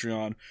on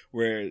Patreon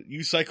where you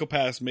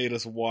psychopaths made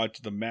us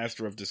watch The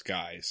Master of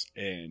Disguise,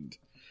 and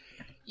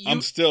I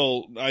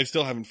still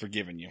haven't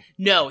forgiven you.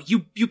 No,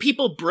 you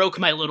people broke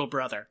my little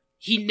brother.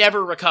 He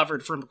never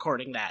recovered from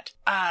recording that.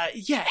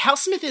 Yeah, Hal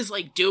Smith is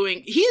like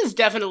he is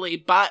definitely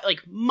by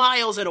like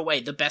miles and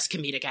away the best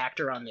comedic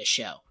actor on this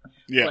show.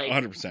 Yeah, like,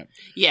 100%.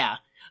 Yeah.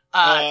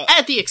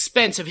 At the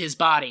expense of his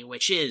body,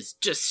 which is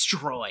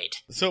destroyed.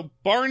 So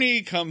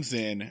Barney comes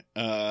in,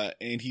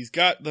 and he's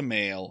got the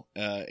mail,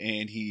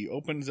 and he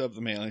opens up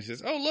the mail and he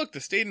says, oh, look, the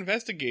state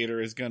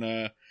investigator is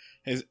gonna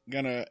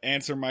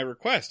answer my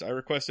request. I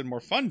requested more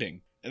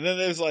funding. And then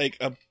there's like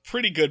a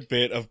pretty good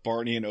bit of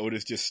Barney and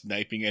Otis just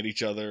sniping at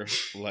each other,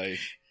 like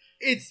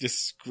it's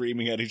just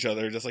screaming at each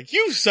other, just like,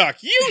 you suck!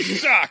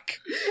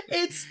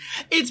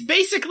 It's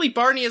basically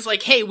Barney is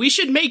like, hey, we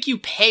should make you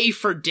pay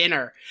for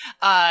dinner.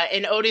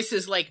 And Otis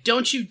is like,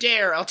 don't you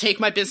dare, I'll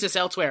take my business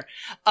elsewhere.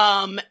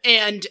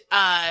 And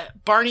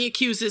Barney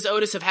accuses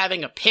Otis of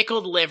having a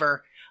pickled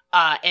liver,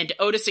 and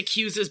Otis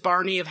accuses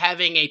Barney of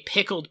having a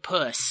pickled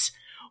puss,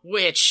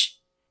 which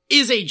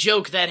is a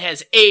joke that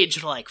has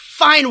aged like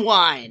fine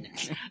wine.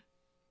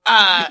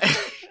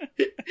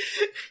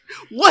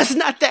 Was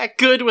not that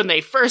good when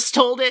they first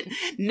told it.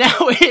 Now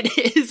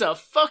it is a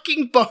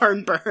fucking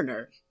barn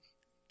burner.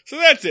 So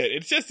that's it.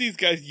 It's just these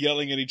guys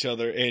yelling at each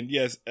other. And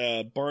yes,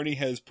 Barney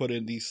has put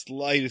in the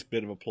slightest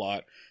bit of a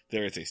plot.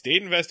 There is a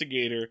state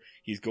investigator.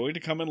 He's going to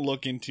come and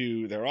look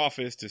into their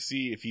office to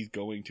see if he's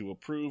going to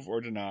approve or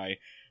deny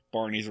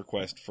Barney's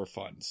request for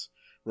funds.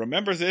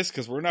 Remember this,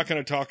 because we're not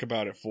going to talk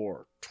about it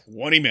for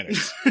 20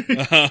 minutes.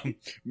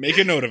 Make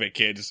a note of it,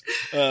 kids.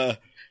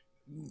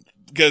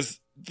 Because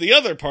the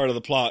other part of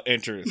the plot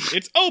enters.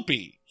 It's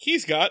Opie.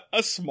 He's got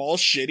a small,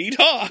 shitty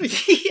dog.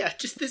 Yeah,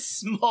 just this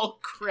small,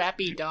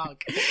 crappy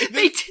dog.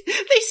 They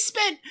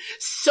spent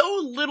so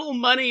little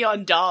money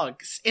on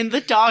dogs in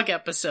the dog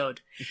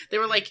episode. They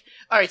were like,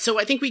 all right, so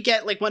I think we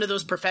get like one of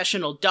those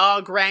professional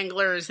dog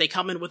wranglers. They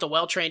come in with a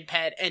well-trained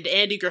pet, and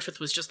Andy Griffith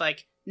was just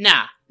like,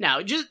 nah,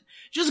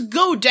 just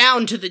go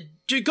down to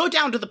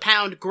the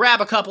pound,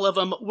 grab a couple of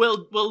them.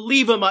 We'll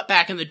leave them up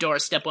back in the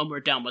doorstep when we're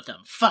done with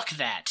them. Fuck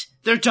that.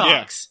 They're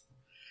dogs. Yeah.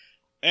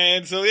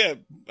 And so, yeah,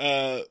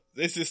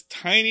 there's this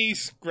tiny,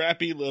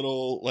 scrappy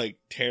little, like,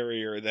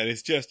 terrier that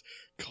is just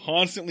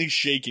constantly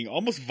shaking,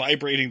 almost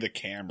vibrating the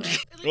camera.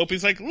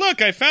 Opie's like, look,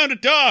 I found a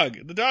dog.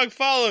 The dog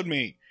followed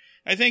me.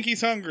 I think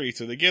he's hungry,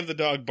 so they give the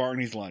dog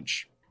Barney's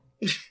lunch.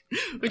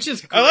 Which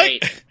is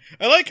great.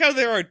 I like how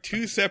there are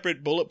 2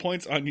 separate bullet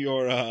points on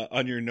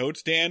your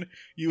notes, Dan.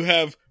 You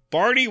have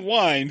Barney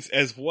whines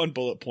as one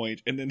bullet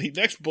point, and then the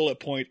next bullet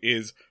point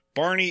is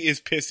Barney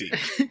is pissy.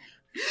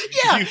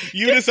 Yeah.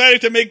 You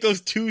decided to make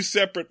those two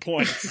separate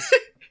points.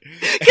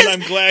 And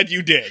I'm glad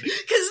you did.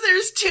 Because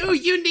there's two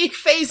unique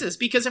phases.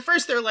 Because at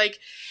first they're like,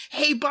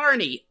 hey,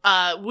 Barney,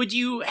 would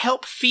you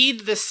help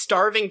feed this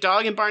starving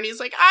dog? And Barney's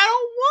like, I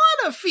don't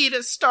want to feed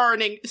a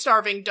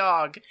starving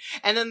dog.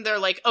 And then they're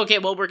like, okay,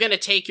 well, we're going to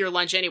take your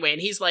lunch anyway.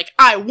 And he's like,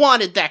 I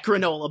wanted that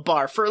granola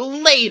bar for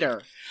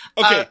later.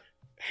 Okay,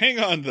 hang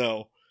on,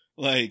 though.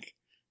 Like,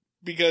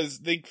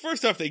 because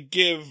first off, they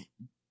give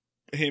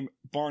the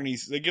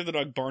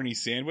dog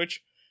Barney's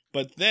sandwich.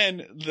 But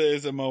then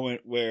there's a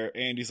moment where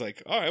Andy's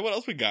like, all right, what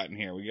else we got in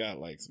here? We got,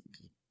 like, some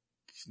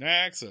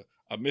snacks,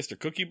 a Mr.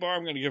 Cookie bar.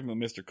 I'm going to give him a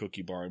Mr.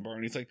 Cookie bar. And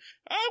Barney's like,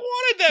 I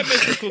wanted that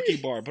Mr. Cookie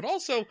bar. But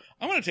also,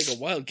 I want to take a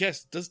wild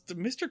guess. Does the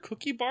Mr.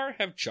 Cookie bar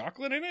have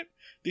chocolate in it?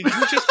 Did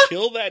you just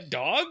kill that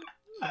dog?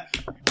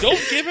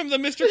 Don't give him the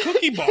Mr.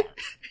 Cookie bar.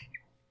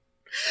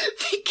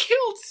 They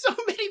killed so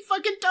many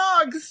fucking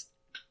dogs.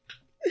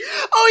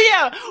 Oh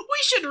yeah, we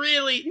should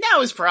really.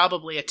 Now is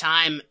probably a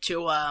time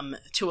to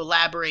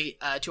elaborate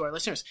to our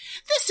listeners.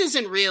 This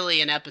isn't really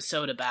an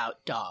episode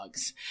about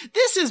dogs.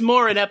 This is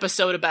more an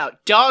episode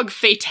about dog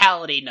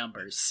fatality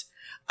numbers.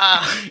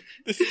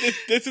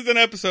 This is an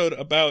episode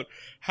about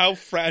how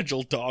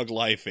fragile dog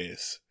life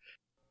is.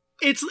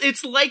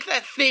 It's like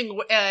that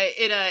thing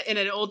in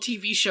an old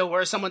TV show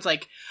where someone's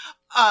like,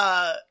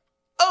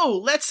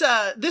 oh, let's,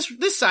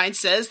 this sign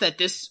says that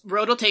this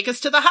road will take us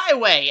to the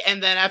highway.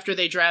 And then after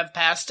they drive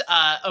past,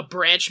 a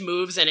branch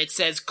moves and it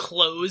says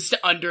closed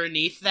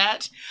underneath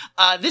that.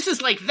 This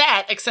is like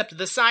that, except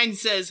the sign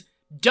says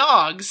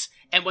dogs.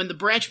 And when the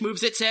branch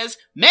moves, it says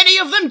many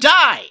of them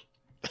die.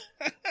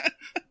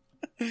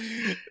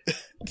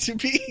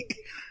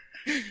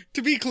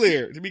 To be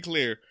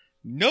clear,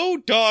 no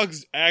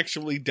dogs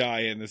actually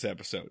die in this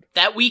episode.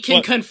 That we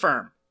can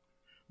confirm.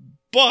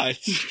 But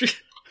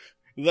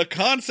the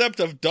concept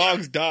of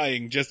dogs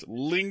dying just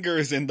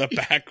lingers in the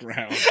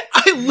background.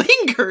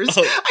 Lingers?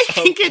 I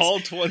think it's all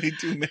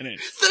 22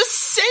 minutes. The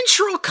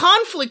central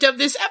conflict of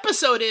this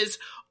episode is,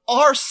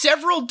 are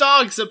several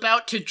dogs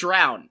about to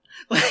drown?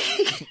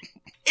 Like,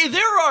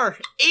 there are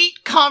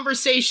 8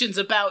 conversations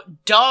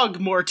about dog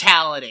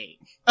mortality.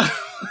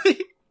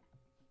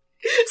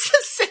 It's the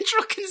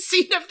central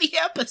conceit of the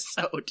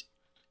episode.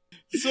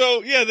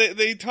 So, yeah,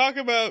 they talk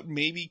about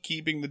maybe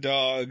keeping the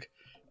dog,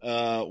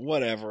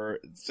 whatever.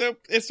 So,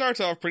 it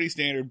starts off pretty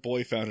standard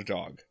boy found a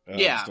dog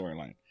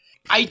storyline.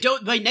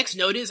 My next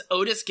note is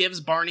Otis gives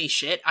Barney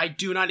shit. I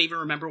do not even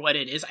remember what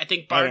it is. I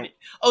think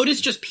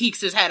Otis just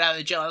peeks his head out of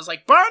the jail. I was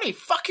like, Barney,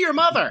 fuck your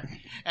mother.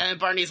 And then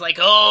Barney's like,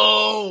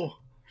 oh.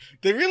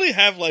 They really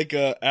have like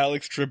a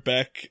Alex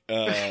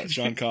Trebek,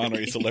 Sean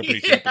Connery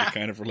Celebrity Jeopardy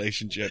kind of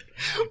relationship.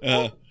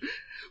 More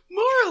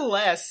or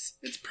less.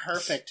 It's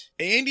perfect.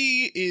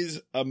 Andy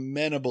is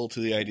amenable to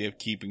the idea of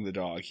keeping the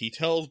dog. He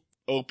tells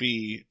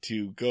Opie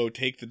to go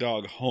take the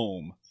dog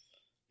home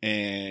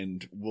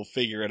and we'll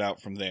figure it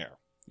out from there.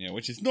 You know,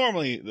 which is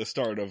normally the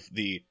start of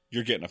the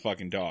 "you're getting a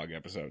fucking dog"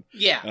 episode.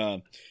 Yeah.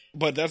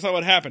 But that's not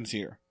what happens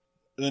here.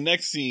 The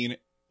next scene,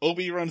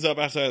 Opie runs up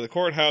outside of the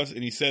courthouse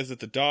and he says that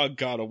the dog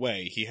got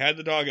away. He had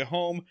the dog at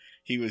home.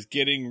 He was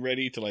getting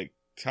ready to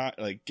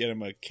get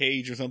him a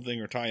cage or something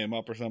or tie him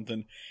up or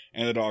something,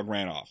 and the dog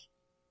ran off.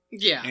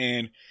 Yeah.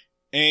 And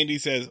Andy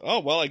says, oh,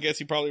 well, I guess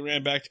he probably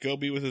ran back to go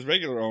be with his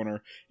regular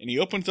owner. And he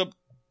opens up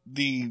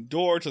the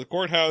door to the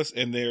courthouse,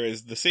 and there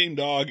is the same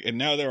dog, and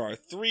now there are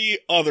 3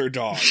 other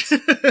dogs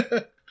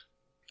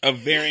of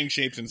varying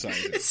shapes and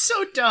sizes. It's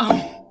so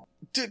dumb.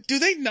 Do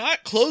they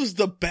not close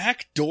the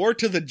back door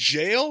to the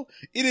jail?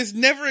 It is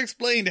never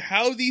explained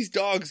how these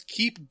dogs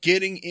keep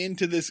getting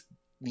into this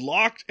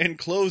locked and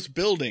closed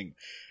building.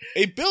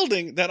 A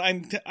building that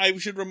I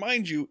should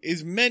remind you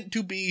is meant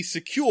to be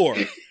secure.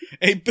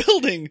 A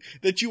building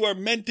that you are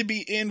meant to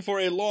be in for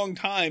a long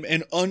time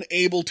and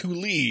unable to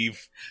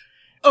leave.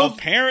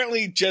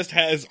 Apparently just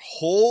has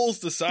holes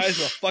the size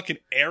of a fucking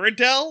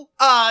Aerodel?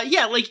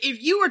 Yeah, like,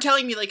 if you were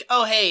telling me, like,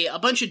 oh, hey, a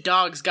bunch of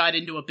dogs got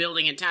into a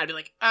building in town, I'd be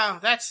like, oh,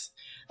 that's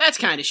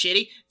kind of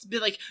shitty. It'd be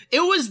like,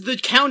 it was the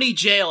county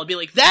jail. I'd be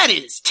like, that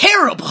is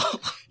terrible.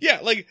 Yeah,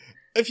 like,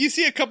 if you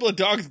see a couple of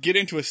dogs get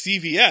into a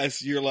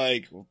CVS, you're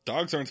like, well,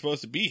 dogs aren't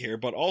supposed to be here,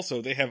 but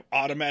also they have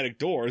automatic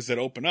doors that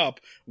open up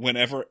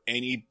whenever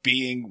any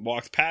being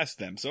walks past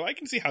them. So I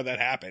can see how that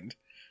happened.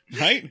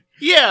 Right?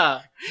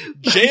 Yeah.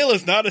 Jail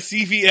is not a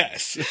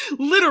CVS.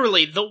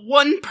 Literally, the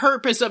one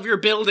purpose of your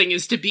building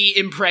is to be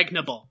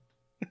impregnable.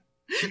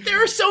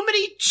 There are so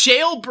many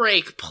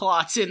jailbreak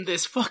plots in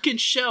this fucking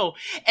show,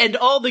 and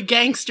all the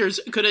gangsters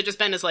could have just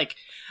been as like,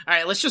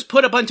 alright, let's just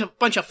put a bunch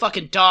of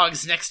fucking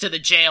dogs next to the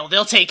jail.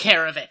 They'll take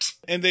care of it.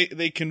 And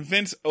they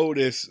convince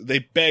Otis, they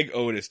beg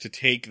Otis to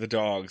take the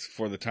dogs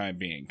for the time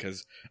being,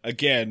 because,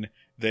 again,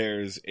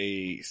 there's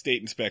a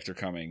state inspector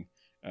coming.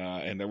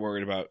 And they're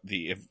worried about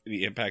the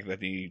impact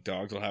that the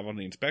dogs will have on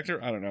the inspector.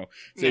 I don't know.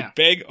 So they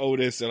beg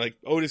Otis. They're like,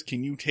 Otis,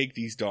 can you take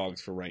these dogs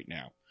for right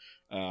now?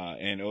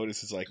 And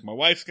Otis is like, my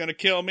wife's gonna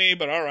kill me,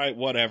 but all right,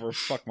 whatever.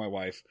 Fuck my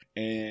wife.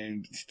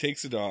 And he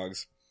takes the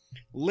dogs.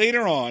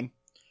 Later on,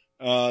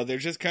 they're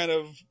just kind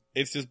of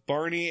it's just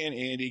Barney and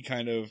Andy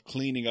kind of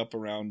cleaning up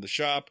around the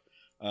shop.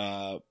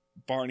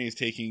 Barney is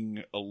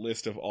taking a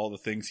list of all the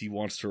things he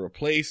wants to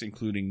replace,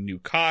 including new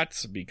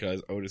cots,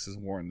 because Otis has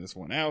worn this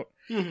one out.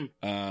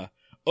 Mm-hmm.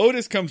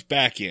 Otis comes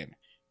back in,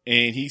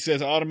 and he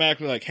says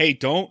automatically, like, hey,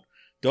 don't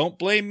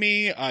blame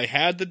me. I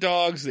had the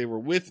dogs. They were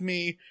with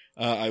me.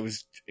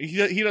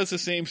 He does the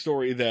same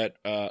story that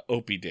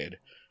Opie did.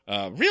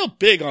 Real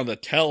big on the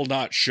tell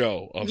not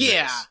show of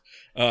this.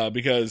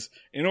 Because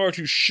in order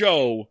to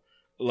show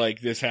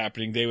like this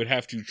happening, they would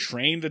have to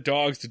train the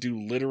dogs to do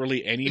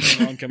literally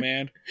anything on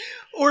command.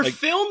 Or like,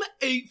 film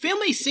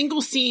a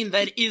single scene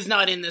that is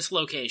not in this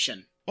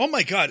location. Oh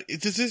my god,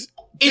 this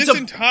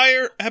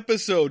entire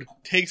episode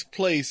takes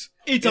place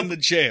in the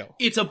jail.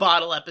 It's a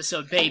bottle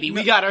episode, baby.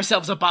 No, we got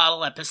ourselves a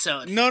bottle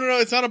episode. No,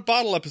 it's not a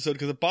bottle episode,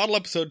 because a bottle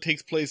episode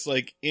takes place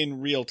like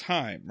in real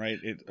time, right?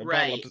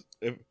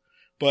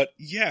 But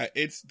yeah,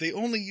 they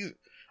only use...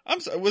 I'm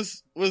sorry,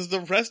 was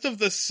the rest of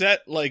the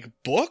set like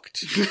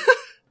booked?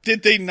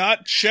 Did they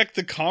not check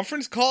the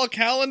conference call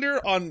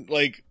calendar on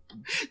like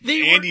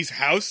Andy's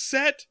house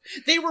set?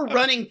 They were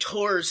running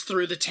tours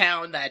through the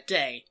town that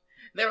day.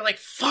 They were like,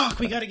 fuck,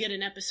 we gotta get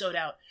an episode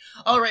out.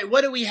 Alright, what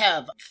do we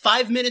have?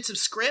 5 minutes of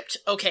script?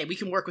 Okay, we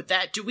can work with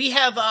that. Do we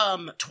have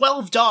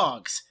 12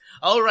 dogs?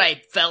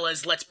 Alright,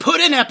 fellas, let's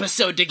put an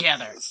episode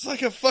together. It's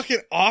like a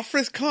fucking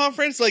office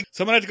conference. Like,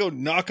 someone had to go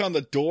knock on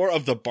the door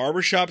of the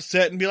barbershop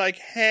set and be like,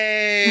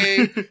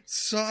 hey,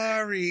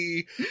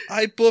 sorry,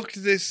 I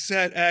booked this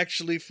set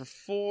actually for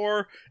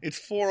 4. It's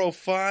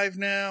 4:05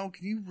 now.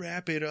 Can you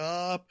wrap it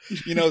up?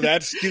 You know,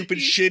 that stupid,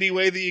 shitty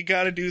way that you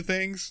gotta do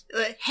things.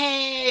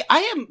 Hey,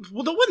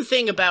 well, the one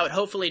thing about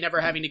hopefully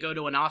never having to go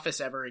to an office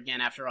ever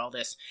again after all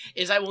this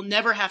is I will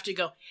never have to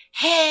go,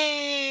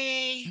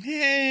 hey,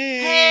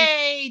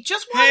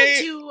 just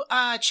wanted to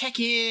check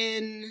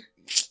in.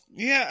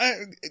 Yeah,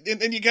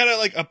 and you gotta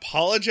like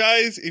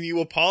apologize, and you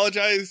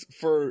apologize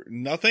for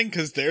nothing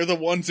because they're the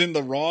ones in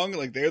the wrong.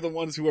 Like, they're the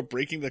ones who are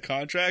breaking the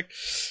contract.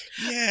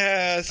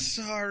 Yeah,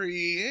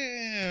 sorry.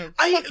 Yeah,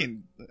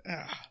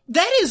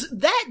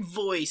 That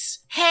voice,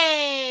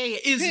 hey,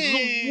 is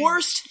the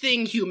worst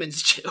thing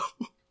humans do.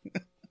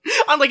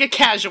 On like a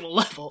casual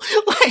level.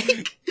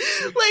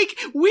 Like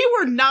we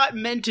were not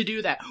meant to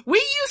do that. We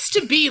used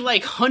to be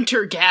like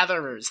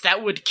hunter-gatherers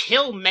that would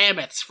kill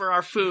mammoths for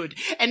our food.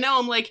 And now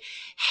I'm like,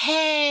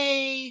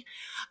 hey,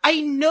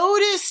 I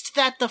noticed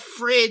that the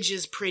fridge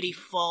is pretty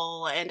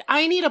full and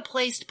I need a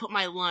place to put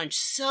my lunch.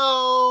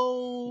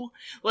 So,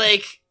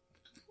 like,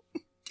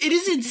 it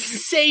is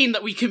insane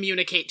that we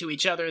communicate to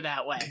each other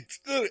that way.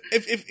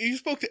 If you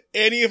spoke to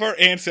any of our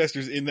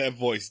ancestors in that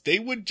voice, they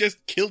would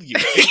just kill you.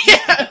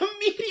 Yeah,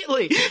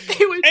 immediately.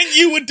 And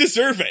you would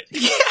deserve it.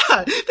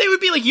 Yeah, they would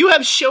be like, you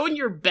have shown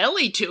your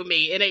belly to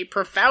me in a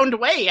profound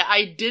way.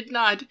 I did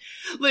not,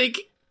 like,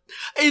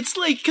 it's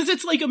like, because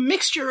it's like a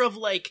mixture of,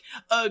 like,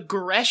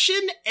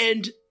 aggression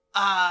and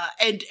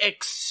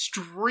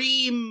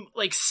extreme,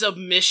 like,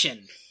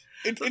 submission.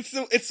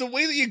 It's the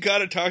way that you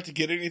gotta talk to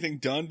get anything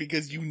done,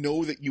 because you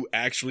know that you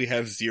actually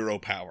have zero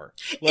power.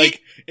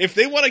 Like, if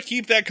they want to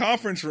keep that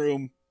conference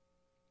room,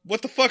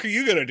 what the fuck are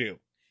you gonna do?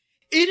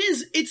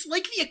 It's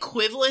like the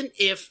equivalent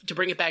to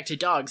bring it back to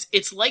dogs,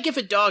 it's like if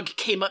a dog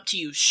came up to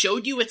you,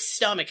 showed you its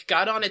stomach,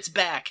 got on its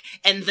back,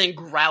 and then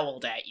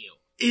growled at you.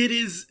 It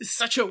is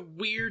such a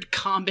weird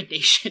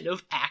combination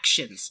of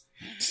actions.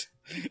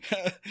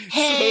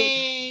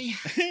 Hey!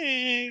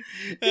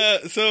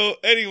 So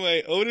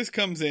anyway, Otis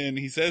comes in,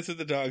 he says that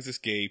the dogs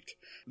escaped.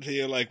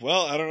 They're like,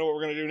 well, I don't know what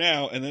we're gonna do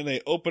now, and then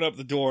they open up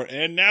the door,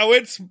 and now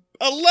it's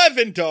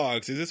 11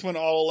 dogs! Is this when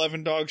all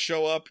 11 dogs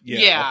show up?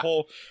 Yeah.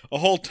 A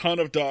whole ton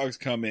of dogs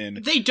come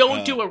in. They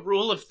don't do a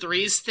rule of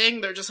threes thing,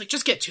 they're just like,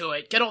 just get to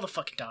it, get all the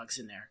fucking dogs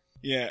in there.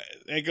 Yeah,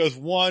 it goes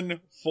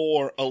 1,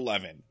 4,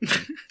 11.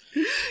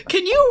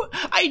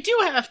 I do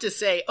have to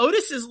say,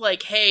 Otis is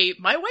like, hey,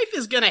 my wife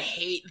is gonna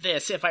hate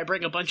this if I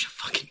bring a bunch of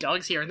fucking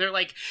dogs here. And they're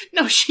like,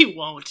 no, she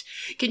won't.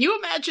 Can you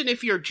imagine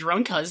if your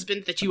drunk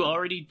husband that you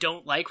already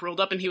don't like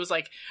rolled up and he was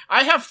like,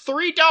 I have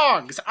 3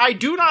 dogs. I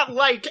do not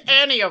like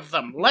any of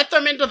them. Let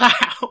them into the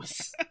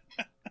house.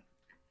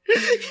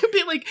 He'd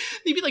be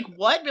like,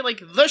 what? Be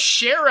like, the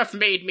sheriff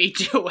made me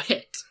do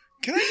it.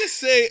 Can I just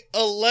say,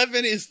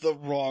 11 is the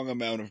wrong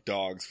amount of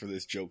dogs for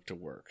this joke to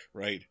work,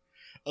 right?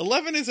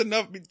 11 is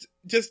enough,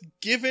 just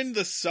given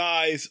the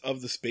size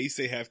of the space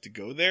they have to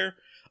go there,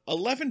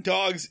 11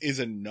 dogs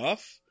is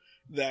enough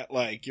that,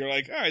 like, you're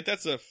like, alright,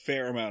 that's a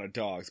fair amount of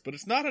dogs, but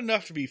it's not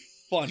enough to be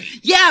funny.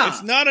 Yeah!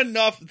 It's not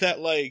enough that,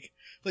 like,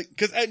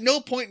 because at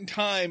no point in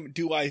time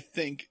do I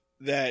think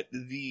that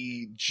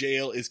the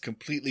jail is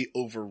completely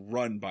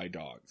overrun by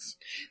dogs.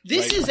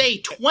 This is a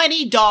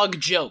 20-dog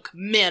joke,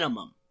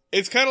 minimum.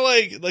 It's kind of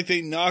like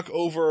they knock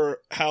over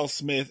Hal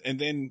Smith and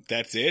then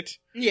that's it.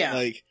 Yeah.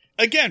 Like,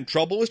 again,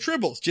 trouble with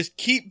tribbles. Just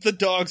keep the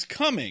dogs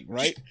coming,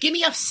 right? Just give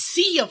me a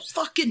sea of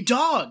fucking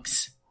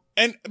dogs.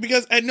 And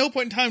because at no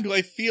point in time do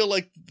I feel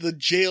like the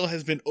jail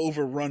has been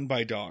overrun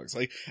by dogs.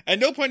 Like, at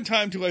no point in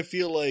time do I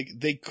feel like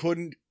they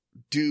couldn't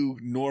do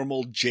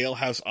normal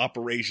jailhouse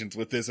operations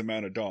with this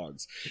amount of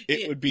dogs.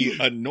 It would be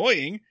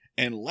annoying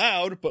and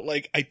loud, but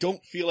like, I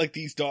don't feel like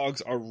these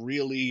dogs are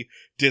really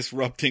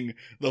disrupting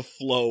the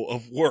flow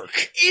of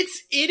work.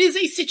 It is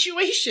a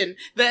situation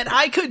that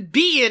I could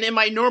be in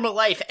my normal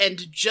life and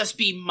just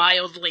be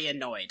mildly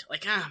annoyed.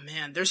 Like,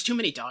 man, there's too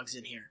many dogs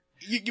in here.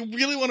 You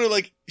really want to,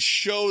 like,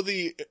 show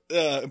the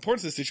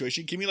importance of the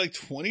situation. Give me, like,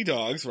 20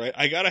 dogs, right?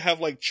 I gotta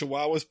have, like,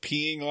 chihuahuas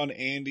peeing on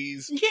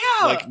Andy's,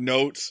 like,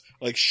 notes.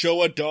 Like,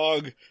 show a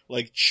dog,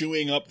 like,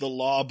 chewing up the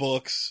law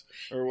books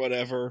or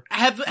whatever.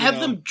 Have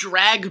them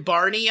drag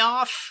Barney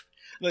off.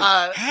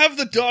 Like, have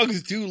the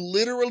dogs do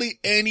literally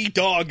any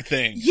dog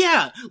thing.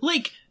 Yeah,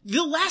 like,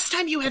 the last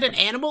time you had an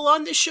animal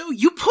on this show,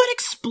 you put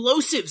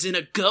explosives in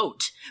a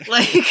goat.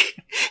 Like,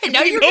 and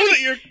now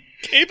you're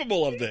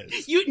capable of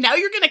this. Now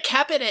you're gonna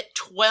cap it at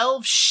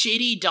 12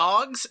 shitty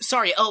dogs?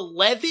 Sorry,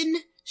 11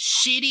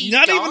 shitty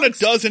Not dogs? even a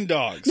dozen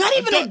dogs. Not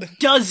even a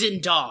dozen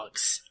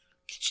dogs.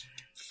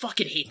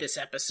 Fucking hate this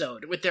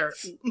episode with their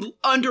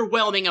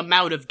underwhelming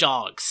amount of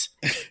dogs.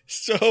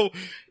 So,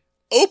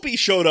 Opie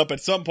showed up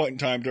at some point in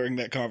time during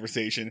that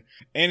conversation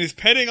and is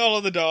petting all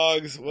of the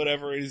dogs,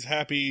 whatever. He's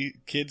happy.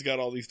 Kids got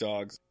all these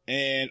dogs.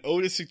 And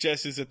Otis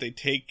suggests that they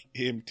take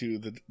the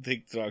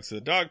dogs to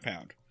the dog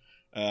pound.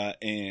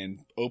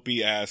 And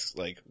Opie asks,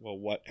 like, well,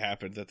 what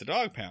happens at the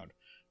dog pound?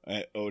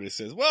 Otis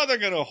says, well, they're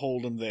going to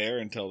hold them there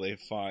until they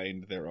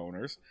find their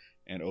owners.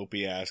 And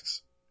Opie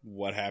asks,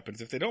 what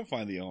happens if they don't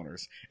find the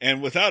owners?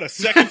 And without a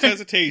second's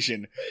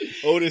hesitation,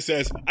 Otis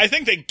says, I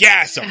think they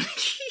gas them.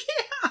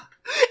 Yeah,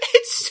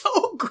 it's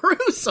so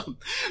gruesome.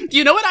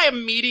 You know what I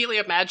immediately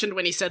imagined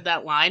when he said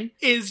that line?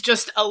 Is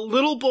just a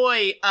little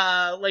boy,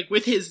 like,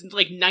 with his,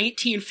 like,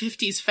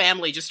 1950s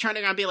family just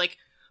turning around and be like,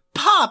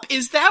 Pop,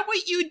 is that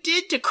what you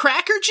did to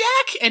Cracker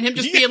Jack? And him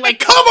just being like,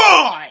 come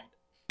on!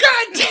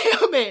 God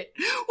damn it!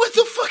 What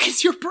the fuck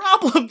is your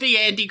problem, the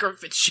Andy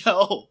Griffith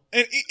Show?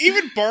 And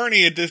even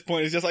Barney at this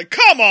point is just like,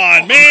 come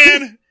on,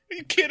 man! Are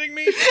you kidding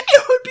me?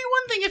 It would be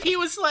one thing if he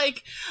was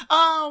like,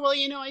 oh, well,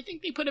 you know, I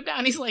think they put him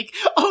down. He's like,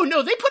 oh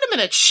no, they put him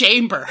in a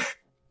chamber.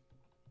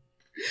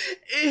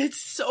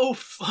 It's so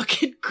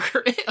fucking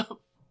grim.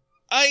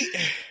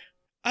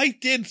 I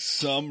did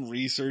some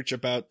research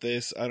about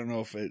this. I don't know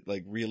if it,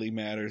 like, really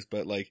matters,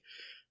 but, like,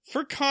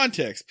 for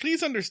context,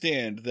 please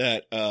understand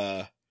that,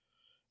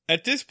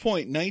 at this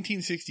point,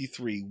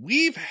 1963,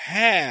 we've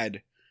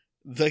had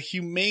the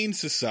Humane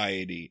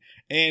Society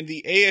and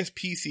the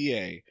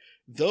ASPCA.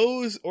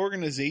 Those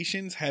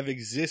organizations have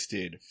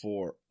existed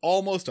for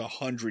almost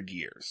 100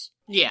 years.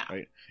 Yeah.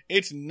 Right?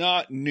 It's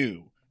not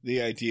new,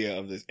 the idea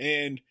of this.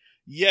 And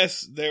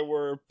yes, there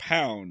were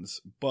pounds,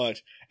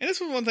 and this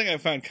was one thing I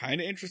found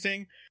kind of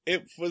interesting.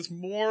 It was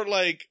more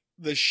like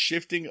the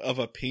shifting of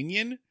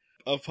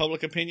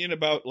public opinion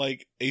about,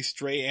 like, a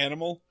stray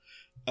animal.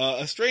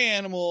 A stray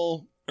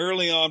animal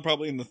early on,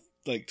 probably in the,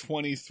 like,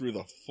 20s through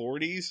the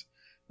 40s,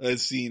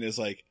 is seen as,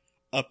 like,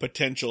 a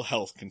potential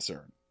health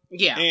concern.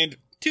 Yeah. And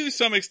to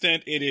some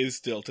extent, it is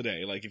still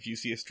today. Like, if you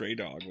see a stray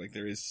dog, like,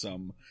 there is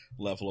some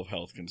level of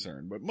health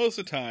concern. But most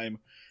of the time,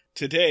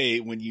 today,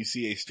 when you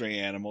see a stray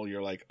animal,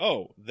 you're like,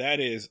 oh, that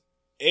is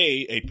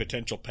A,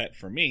 potential pet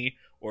for me,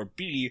 or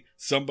B,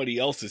 somebody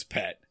else's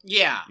pet.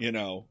 Yeah. You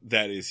know,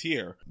 that is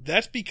here.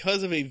 That's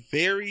because of a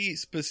very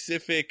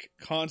specific,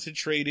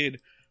 concentrated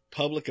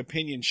public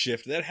opinion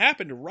shift that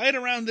happened right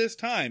around this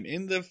time,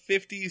 in the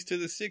 50s to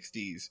the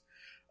 60s.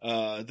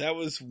 That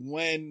was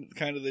when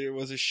kind of there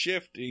was a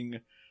shifting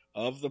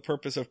of the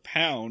purpose of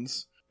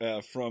pounds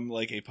from,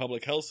 like, a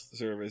public health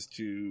service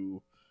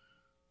to,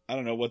 I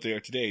don't know what they are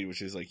today,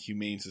 which is like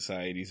humane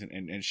societies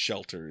and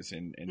shelters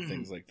and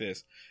things like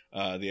this.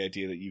 The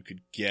idea that you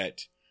could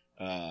get,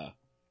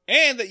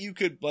 and that you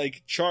could,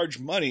 like, charge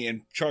money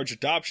and charge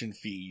adoption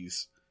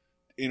fees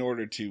in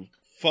order to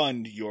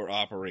fund your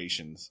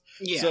operations.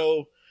 Yeah.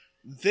 So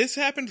this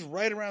happened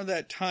right around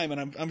that time,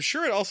 and I'm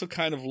sure it also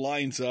kind of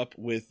lines up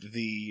with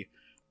the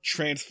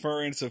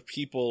transference of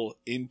people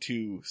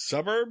into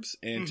suburbs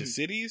and to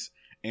cities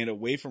and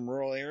away from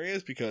rural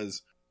areas,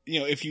 because, you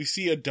know, if you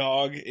see a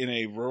dog in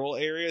a rural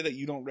area that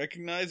you don't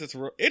recognize,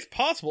 it's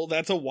possible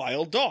that's a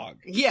wild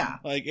dog. Yeah.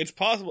 Like, it's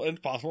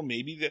possible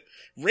maybe that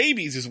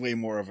rabies is way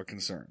more of a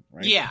concern,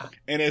 right? Yeah.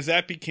 And as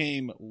that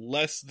became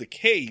less the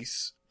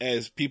case,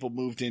 as people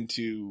moved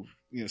into,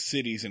 you know,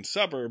 cities and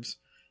suburbs,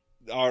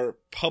 our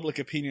public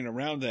opinion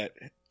around that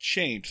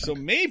changed. So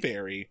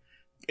Mayberry,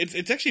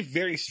 it's actually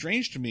very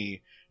strange to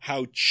me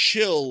how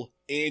chill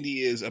Andy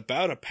is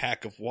about a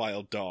pack of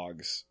wild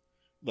dogs,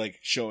 like,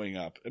 showing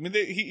up. I mean,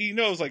 he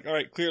knows, like, all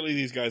right, clearly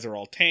these guys are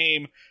all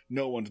tame.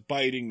 No one's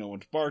biting, no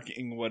one's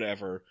barking,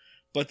 whatever.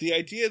 But the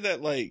idea that,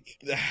 like,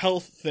 the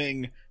health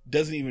thing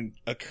doesn't even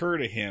occur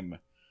to him,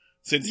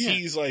 since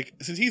he's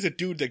a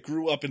dude that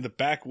grew up in the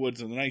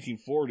backwoods in the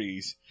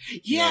 1940s.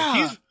 Yeah.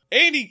 You know,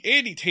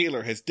 Andy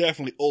Taylor has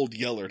definitely old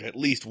yellered at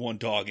least one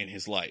dog in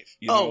his life.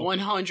 You know?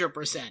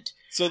 100%.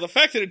 So the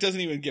fact that it doesn't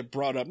even get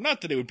brought up,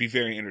 not that it would be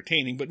very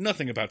entertaining, but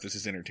nothing about this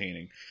is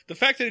entertaining. The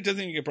fact that it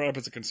doesn't even get brought up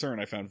as a concern,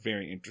 I found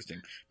very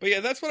interesting. But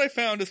yeah, that's what I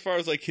found as far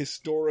as like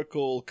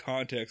historical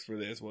context for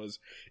this was,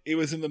 it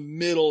was in the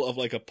middle of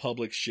like a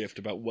public shift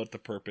about what the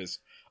purpose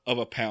of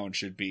a pound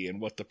should be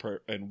and what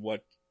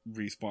what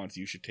response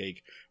you should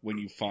take when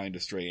you find a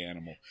stray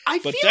animal.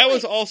 But that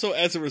was also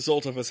as a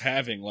result of us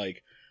having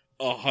like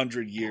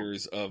 100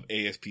 years of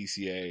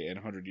ASPCA and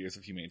 100 years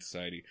of Humane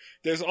Society.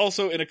 There's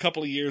also, in a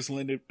couple of years,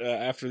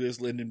 after this,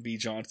 Lyndon B.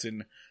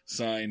 Johnson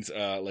signs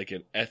like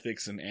an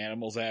Ethics in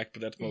Animals Act,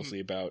 but that's mostly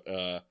about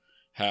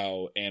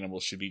how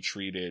animals should be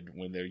treated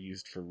when they're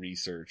used for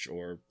research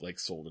or like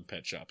sold in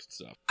pet shops and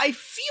stuff. I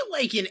feel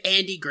like in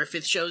Andy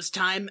Griffith Show's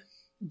time,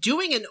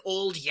 doing an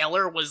old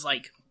yeller was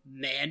like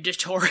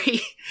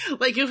mandatory.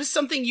 Like it was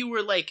something you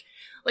were like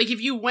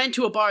if you went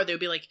to a bar, they would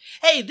be like,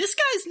 hey, this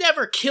guy's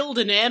never killed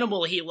an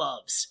animal he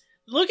loves.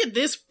 Look at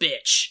this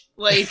bitch.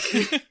 Like,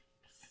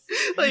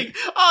 like,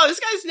 oh, this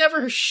guy's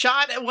never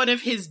shot at one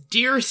of his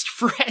dearest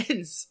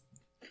friends.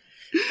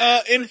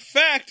 In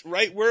fact,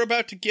 right, we're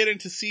about to get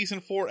into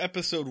season 4,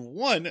 episode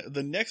 1.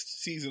 The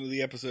next season of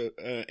the episode,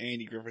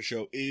 Andy Griffith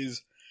Show,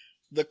 is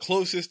the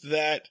closest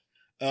that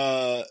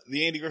the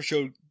Andy Griffith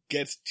Show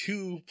gets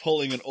to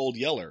pulling an old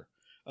yeller.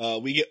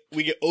 We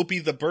get Opie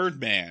the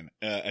Birdman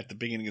at the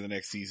beginning of the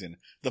next season.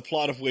 The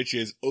plot of which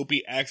is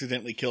Opie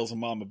accidentally kills a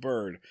mama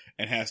bird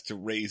and has to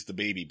raise the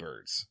baby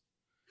birds.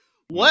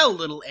 Well,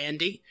 little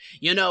Andy,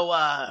 you know,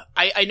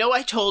 I know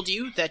I told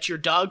you that your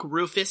dog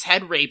Rufus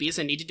had rabies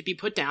and needed to be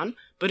put down,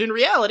 but in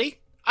reality,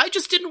 I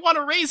just didn't want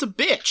to raise a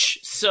bitch,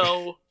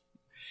 so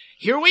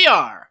here we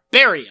are.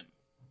 Bury him.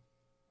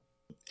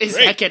 Is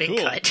Great, that getting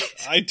cool. cut?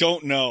 I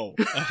don't know.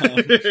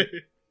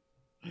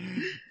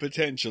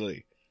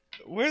 Potentially.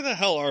 Where the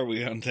hell are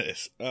we on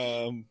this?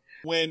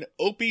 When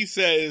Opie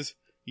says,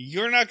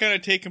 "You're not going to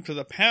take him to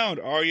the pound,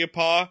 are you,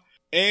 Pa?"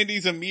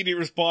 Andy's immediate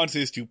response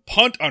is to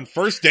punt on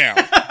first down.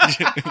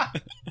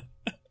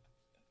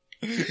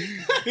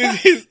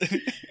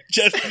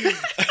 Just,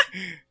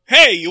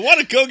 hey, you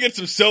want to go get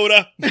some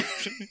soda?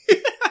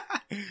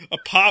 A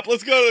pop?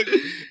 Let's go.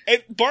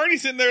 And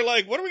Barney's in there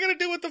like, what are we going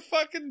to do with the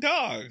fucking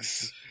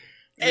dogs?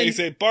 And they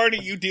say, Barney,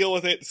 you deal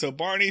with it. So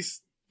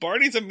Barney's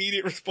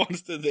immediate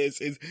response to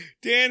this is,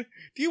 Dan,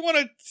 do you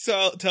want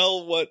to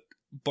tell what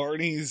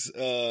Barney's,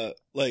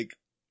 like,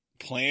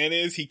 plan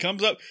is? He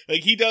comes up,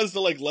 like, he does the,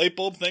 like, light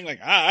bulb thing, like,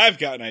 I've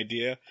got an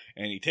idea,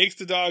 and he takes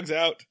the dogs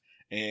out,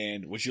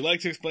 and would you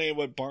like to explain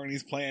what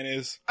Barney's plan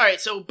is? Alright,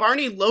 so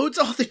Barney loads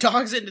all the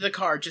dogs into the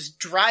car, just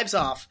drives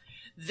off.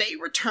 They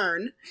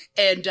return,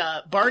 and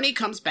Barney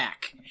comes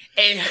back,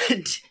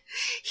 and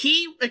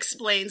he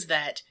explains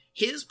that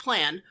his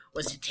plan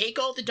was to take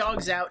all the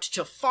dogs out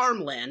to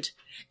farmland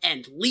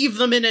and leave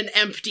them in an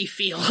empty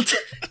field.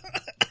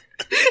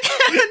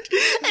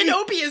 and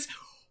Opie is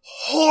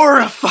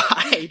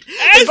horrified.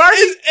 As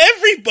is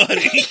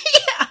everybody.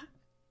 Yeah.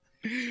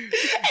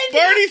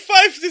 Barney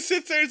Fife just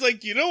sits there and is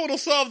like, you know what'll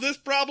solve this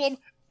problem?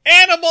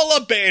 Animal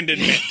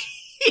abandonment.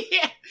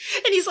 Yeah.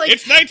 And he's like,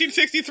 it's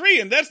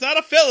 1963 and that's not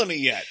a felony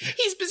yet.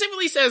 He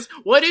specifically says,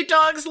 what do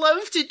dogs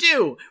love to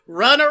do?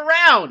 Run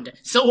around.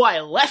 So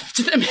I left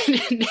them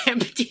in an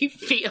empty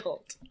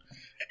field.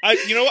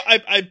 You know what?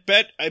 I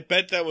bet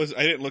that was,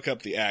 I didn't look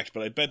up the act,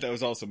 but I bet that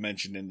was also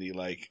mentioned in the,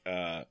 like,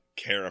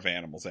 Care of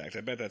Animals Act.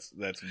 I bet that's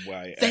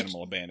why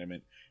animal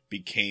abandonment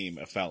became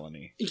a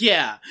felony.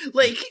 Yeah.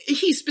 Like,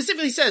 he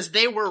specifically says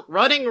they were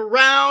running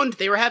around,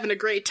 they were having a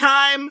great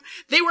time,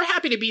 they were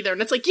happy to be there,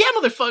 and it's like, yeah,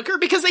 motherfucker,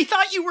 because they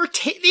thought you were,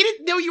 they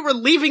didn't know you were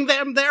leaving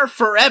them there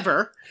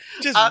forever.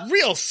 Just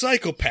real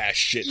psychopath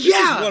shit. This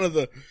yeah. is one of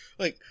the,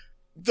 like,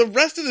 the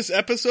rest of this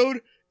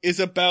episode is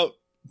about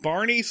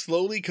Barney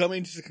slowly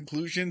coming to the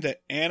conclusion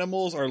that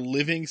animals are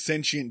living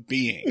sentient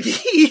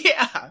beings.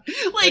 Yeah.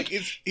 Like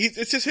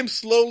it's just him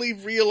slowly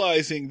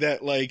realizing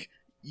that, like,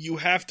 you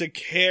have to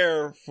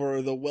care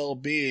for the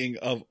well-being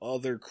of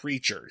other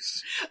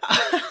creatures.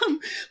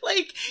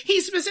 Like,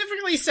 he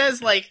specifically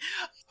says, like,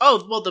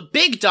 oh, well, the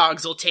big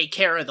dogs will take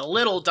care of the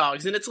little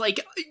dogs. And it's like,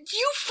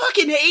 you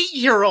fucking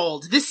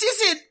 8-year-old. This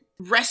isn't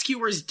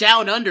Rescuers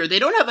Down Under. They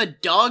don't have a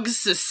dog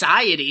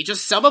society.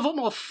 Just some of them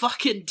will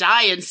fucking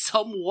die and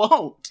some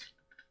won't.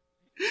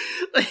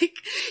 Like,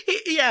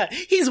 yeah,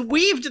 he's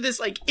weaved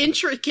this, like,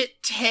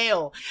 intricate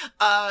tale.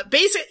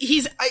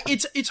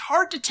 It's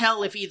hard to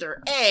tell if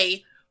either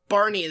A,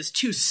 Barney is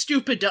too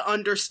stupid to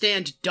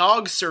understand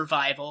dog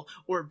survival,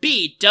 or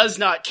B, does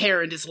not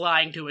care and is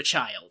lying to a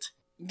child.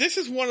 This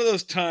is one of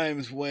those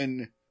times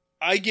when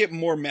I get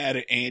more mad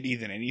at Andy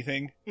than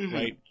anything,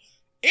 right?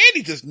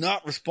 Andy does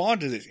not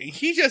respond to this.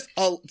 He just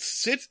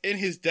sits in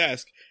his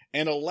desk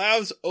and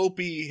allows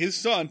Opie, his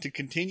son, to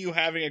continue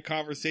having a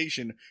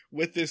conversation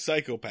with this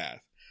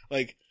psychopath.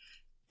 Like,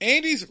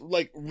 Andy's,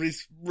 like,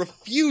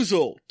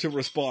 refusal to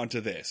respond to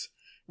this.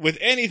 with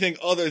anything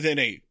other than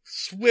a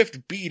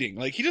swift beating.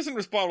 Like, he doesn't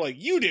respond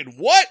like, you did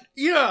what?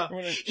 Yeah.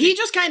 He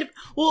just kind of,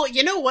 well,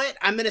 you know what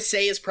I'm gonna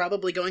say is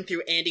probably going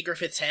through Andy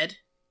Griffith's head?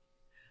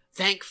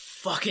 Thank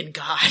fucking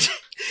God.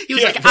 He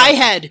was I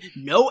had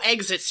no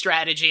exit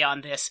strategy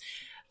on this.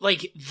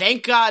 Like,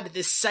 thank God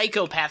this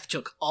psychopath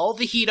took all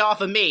the heat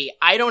off of me.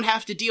 I don't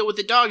have to deal with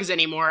the dogs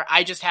anymore.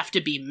 I just have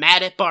to be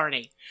mad at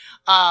Barney.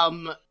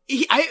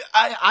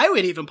 I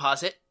would even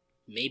posit,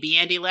 maybe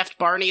Andy left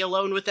Barney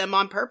alone with them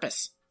on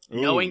purpose.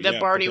 Knowing that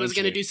Barney was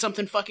going to do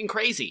something fucking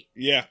crazy.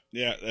 Yeah,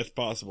 that's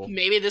possible.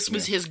 Maybe this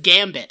was his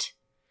gambit.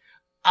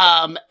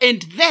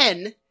 And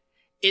then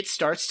it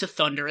starts to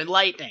thunder and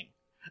lightning.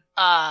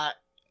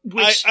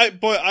 Which, I'm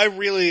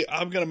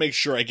gonna make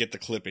sure I get the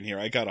clip in here.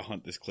 I gotta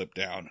hunt this clip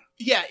down.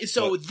 Yeah,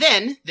 so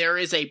then there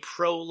is a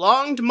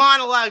prolonged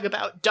monologue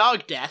about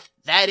dog death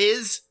that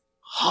is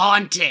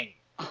haunting.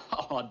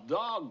 Oh, a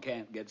dog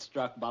can't get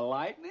struck by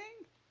lightning.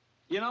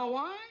 You know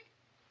why?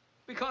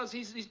 Because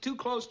he's too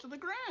close to the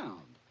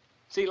ground.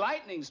 See,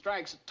 lightning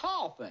strikes at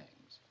tall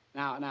things.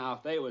 Now,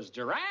 if there was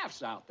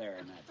giraffes out there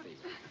in that field,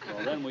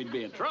 well, then we'd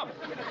be in trouble.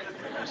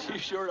 But you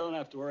sure don't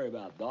have to worry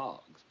about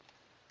dogs.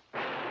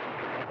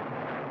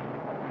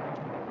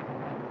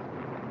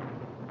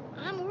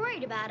 I'm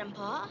worried about him,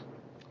 Pa.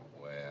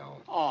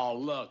 Well. Oh,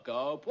 look,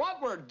 Ope.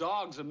 What were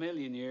dogs a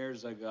million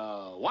years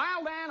ago?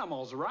 Wild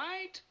animals,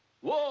 right?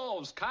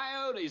 Wolves,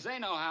 coyotes, they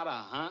know how to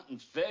hunt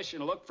and fish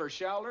and look for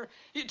shelter.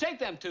 You take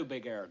them two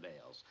big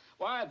Airedales.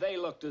 Why, they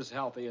looked as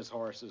healthy as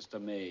horses to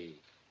me.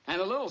 And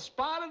the little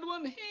spotted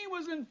one, he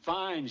was in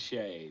fine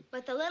shape.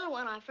 But the little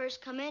one I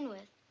first come in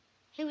with,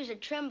 he was a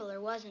trembler,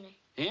 wasn't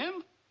he?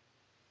 Him?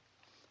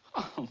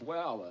 Oh,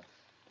 well,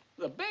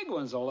 the big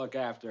ones will look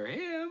after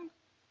him.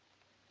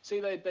 See,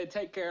 they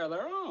take care of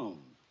their own.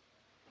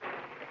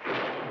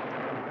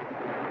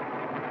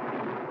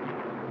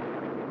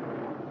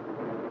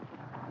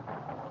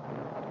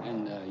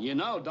 And, you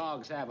know,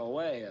 dogs have a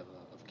way of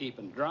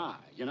keeping dry.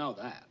 You know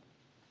that.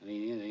 I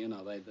mean, you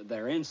know,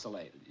 they're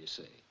insulated, you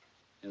see.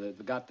 And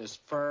they've got this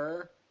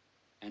fur,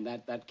 and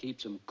that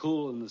keeps them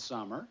cool in the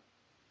summer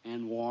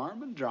and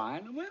warm and dry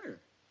in the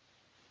winter.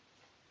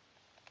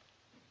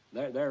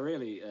 They're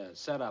really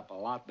set up a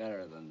lot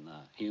better than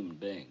human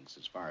beings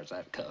as far as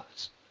that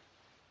goes.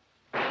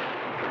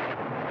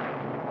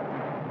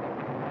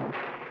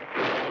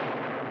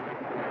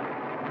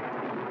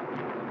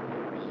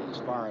 As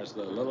far as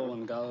the little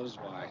one goes,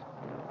 why,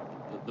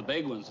 the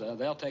big ones,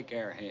 they'll take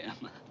care of him.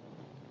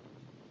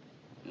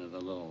 You know, the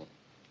little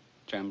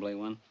trembly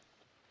one.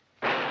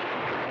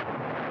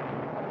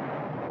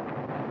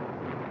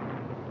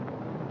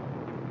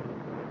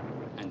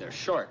 And they're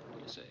short,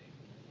 you see.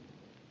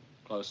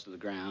 Close to the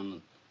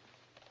ground.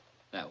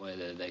 That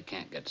way they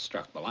can't get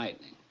struck by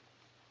lightning.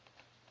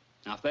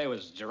 Now, if they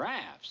was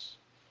giraffes,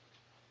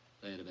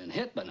 they'd have been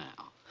hit by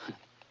now.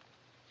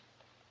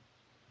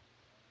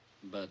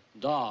 But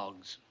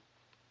dogs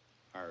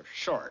are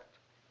short.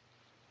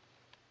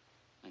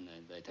 And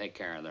they take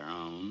care of their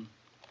own.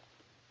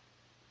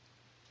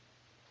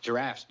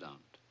 Giraffes don't.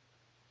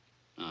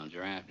 No,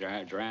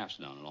 giraffes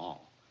don't at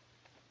all.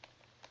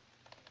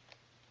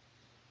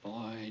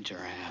 Boy,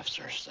 giraffes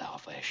are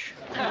selfish.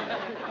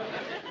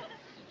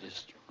 They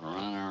just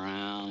run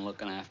around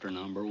looking after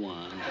number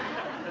one,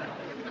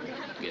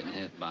 getting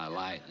hit by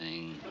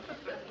lightning.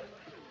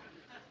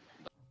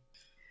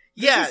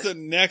 Yeah. This is the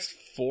next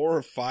 4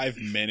 or 5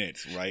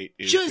 minutes, right?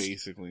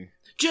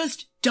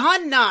 Just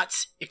Don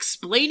Knotts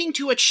explaining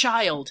to a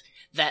child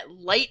that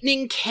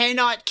lightning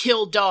cannot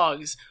kill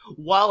dogs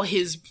while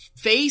his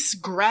face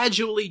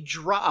gradually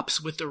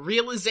drops with the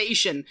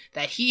realization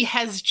that he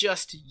has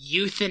just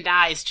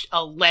euthanized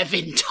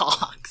 11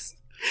 dogs.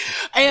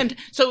 And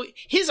so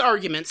his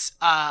arguments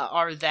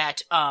are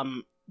that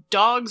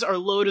dogs are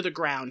low to the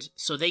ground,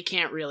 so they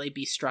can't really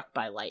be struck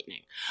by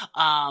lightning.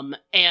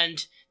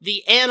 And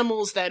the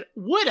animals that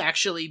would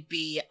actually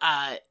be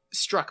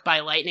struck by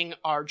lightning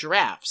are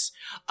giraffes.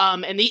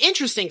 And the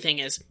interesting thing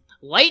is,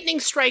 lightning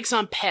strikes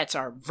on pets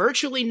are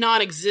virtually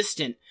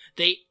non-existent.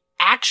 They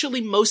actually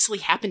mostly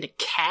happen to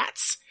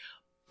cats,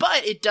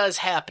 but it does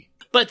happen.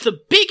 But the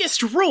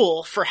biggest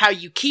rule for how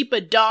you keep a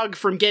dog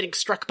from getting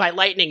struck by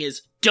lightning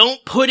is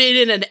don't put it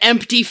in an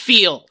empty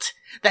field.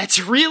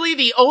 That's really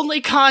the only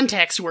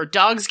context where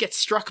dogs get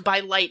struck by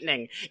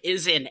lightning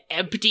is in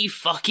empty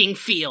fucking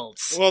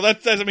fields. Well,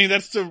 that's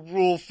the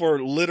rule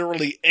for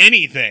literally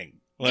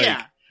anything. Like,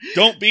 yeah.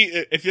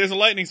 If there's a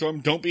lightning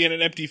storm, don't be in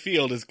an empty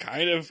field is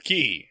kind of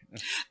key.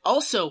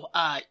 Also,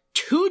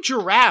 2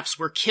 giraffes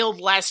were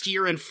killed last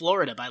year in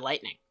Florida by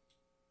lightning.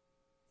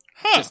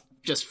 Huh.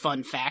 Just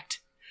fun fact.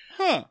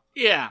 Huh.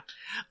 Yeah.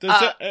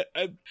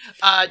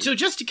 So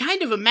just to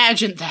kind of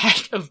imagine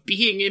that of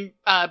being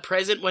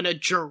present when a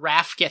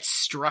giraffe gets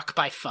struck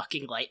by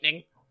fucking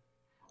lightning.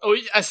 Oh,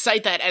 a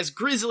sight that, as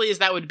grisly as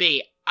that would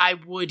be, I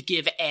would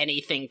give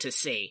anything to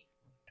see.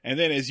 And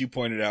then, as you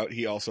pointed out,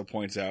 he also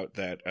points out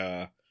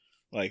that,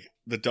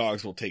 the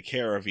dogs will take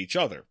care of each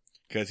other.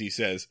 Because he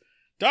says,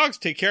 dogs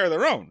take care of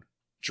their own.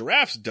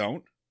 Giraffes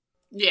don't.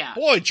 Yeah.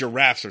 Boy,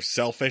 giraffes are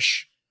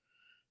selfish.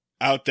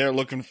 out there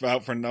looking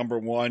out for number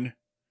one,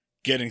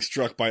 getting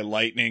struck by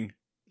lightning.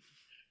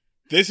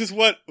 This is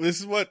what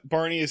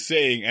Barney is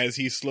saying as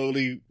he's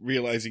slowly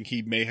realizing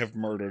he may have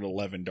murdered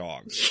 11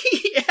 dogs.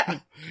 Yeah.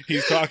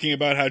 He's talking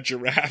about how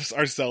giraffes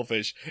are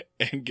selfish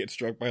and get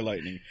struck by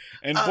lightning.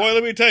 And boy,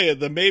 let me tell you,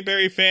 the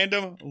Mayberry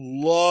fandom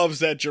loves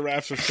that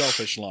giraffes are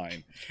selfish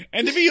line.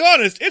 And to be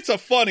honest, it's a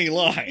funny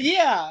line.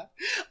 Yeah.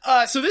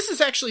 So this is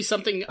actually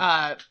something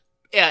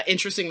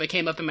interesting that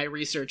came up in my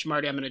research.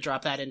 Marty, I'm going to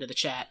drop that into the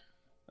chat.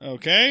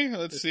 Okay,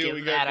 let's Just see what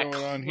we got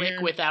going on here.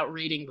 Click without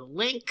reading the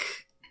link.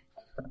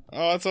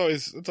 Oh, it's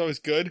always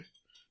good.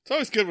 It's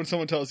always good when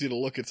someone tells you to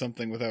look at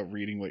something without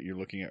reading what you're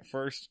looking at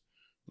first.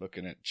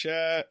 Looking at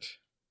chat.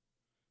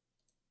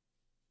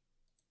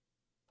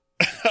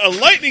 A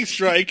lightning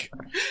strike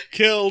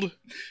killed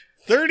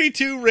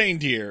 32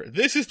 reindeer.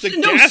 This is the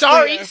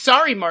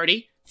sorry,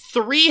 Marty.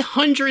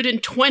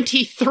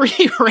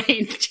 323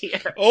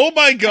 reindeer. Oh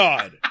my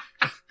god.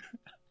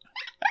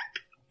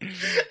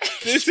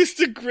 This is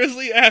the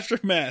grisly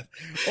aftermath.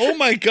 Oh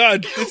my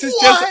god. This is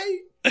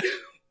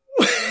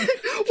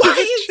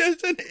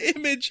just an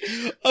image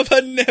of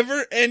a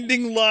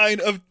never-ending line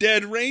of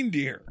dead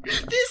reindeer.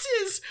 This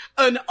is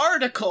an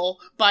article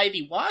by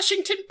the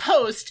Washington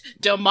Post,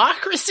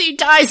 Democracy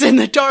Dies in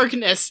the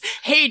Darkness.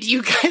 Hey, do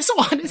you guys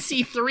want to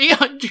see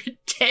 300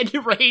 dead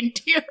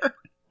reindeer?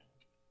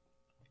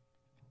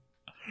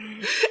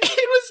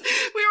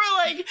 We were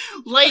like,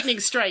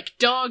 lightning strike,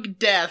 dog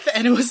death,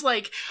 and it was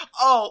like,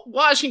 oh,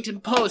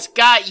 Washington Post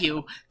got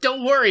you.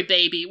 Don't worry,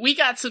 baby. We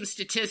got some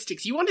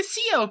statistics. You want to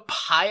see a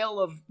pile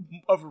of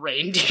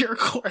reindeer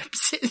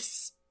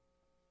corpses?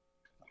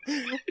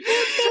 Yeah.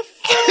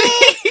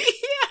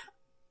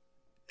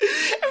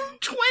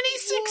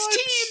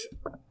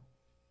 2016.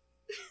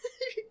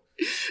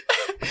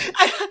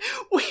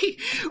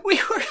 We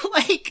were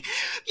like,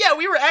 yeah,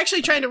 we were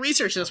actually trying to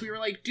research this. We were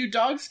like, do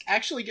dogs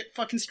actually get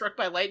fucking struck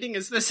by lightning?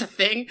 Is this a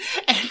thing?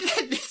 And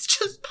then this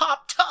just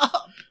popped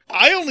up.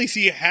 I only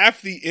see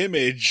half the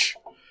image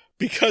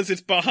because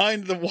it's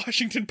behind the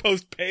Washington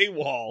Post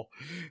paywall.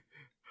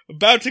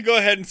 About to go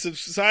ahead and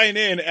sign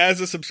in as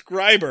a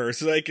subscriber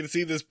so that I can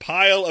see this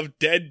pile of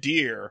dead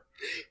deer.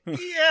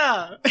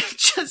 Yeah,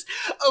 just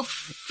a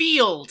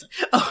field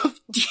of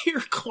deer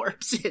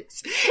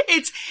corpses.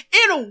 It's,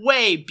 in a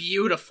way,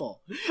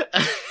 beautiful.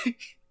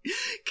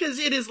 Because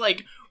it is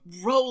like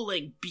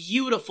rolling,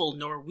 beautiful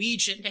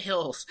Norwegian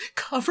hills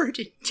covered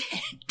in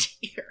dead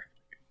deer.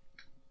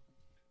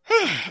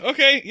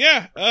 Okay,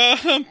 yeah.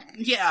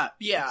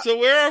 Yeah. So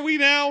where are we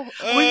now?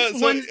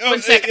 One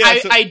sec.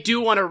 I do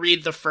want to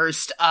read the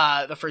first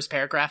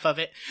paragraph of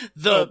it.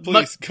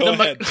 Please, go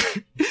ahead.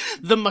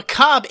 The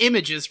macabre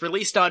images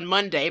released on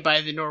Monday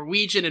by the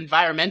Norwegian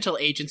Environmental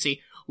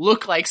Agency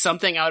look like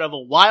something out of a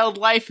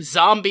wildlife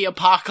zombie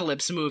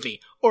apocalypse movie,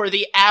 or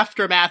the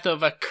aftermath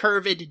of a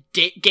curved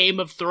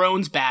Game of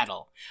Thrones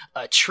battle.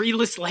 A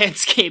treeless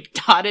landscape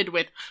dotted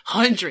with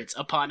hundreds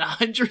upon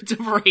hundreds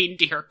of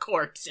reindeer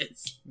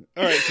corpses.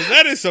 Alright, so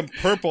that is some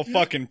purple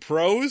fucking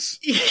prose.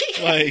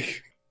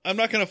 Like, I'm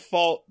not gonna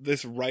fault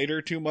this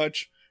writer too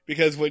much,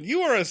 because when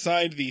you are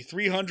assigned the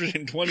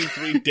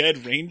 323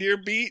 dead reindeer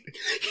beat,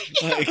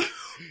 like,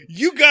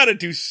 you gotta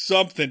do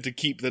something to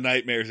keep the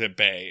nightmares at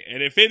bay.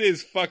 And if it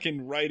is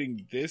fucking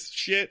writing this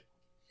shit,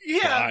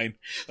 fine.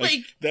 Like,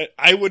 that,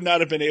 I would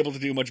not have been able to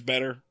do much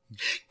better.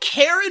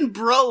 Karen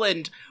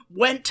Brolin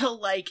went to,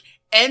 like,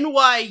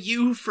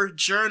 NYU for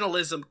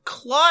journalism,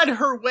 clawed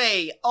her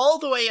way all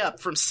the way up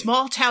from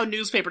small town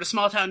newspaper to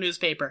small town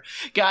newspaper,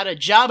 got a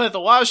job at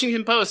the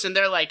Washington Post, and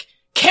they're like,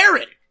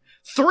 Karen,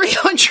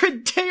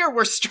 300 deer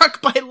were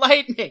struck by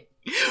lightning.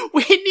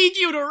 We need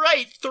you to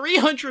write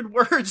 300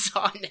 words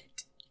on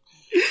it.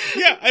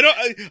 Yeah,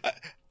 I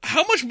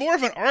how much more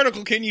of an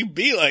article can you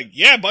be? Like,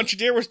 yeah, a bunch of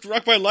deer were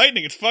struck by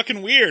lightning. It's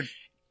fucking weird.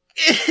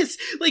 It's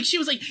like, she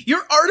was like,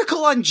 your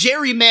article on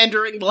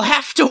gerrymandering will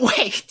have to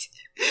wait.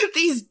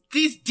 These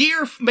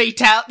deer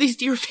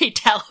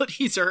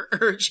fatalities are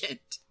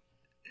urgent.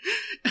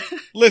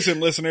 Listen,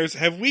 listeners,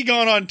 have we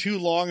gone on too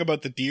long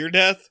about the deer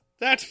death?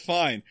 That's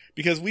fine,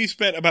 because we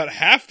spent about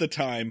half the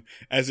time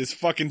as this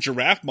fucking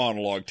giraffe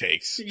monologue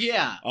takes.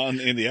 Yeah.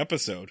 In the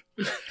episode.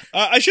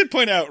 I should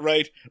point out,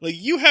 right, like,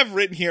 you have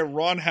written here,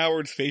 Ron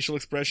Howard's facial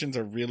expressions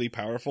are really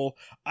powerful.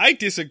 I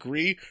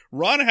disagree.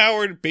 Ron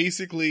Howard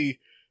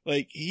basically,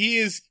 like, he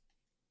has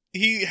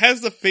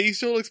the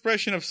facial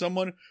expression of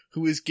someone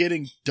who is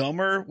getting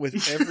dumber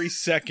with every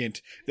second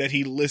that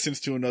he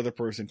listens to another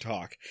person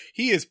talk.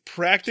 He is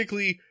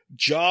practically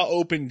jaw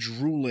open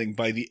drooling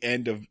by the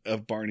end of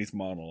Barney's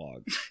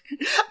monologue.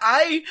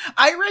 I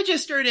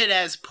registered it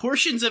as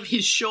portions of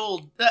his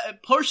soul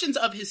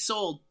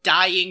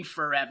dying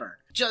forever.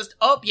 Just,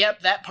 oh, yep,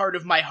 that part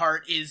of my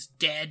heart is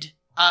dead.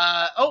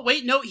 Oh,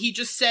 wait, no, he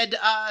just said,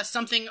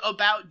 something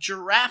about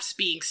giraffes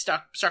being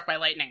struck by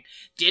lightning.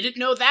 Didn't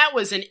know that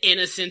was an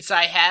innocence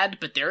I had,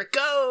 but there it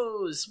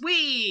goes.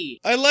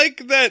 Whee! I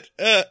like that,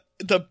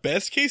 the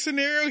best case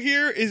scenario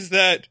here is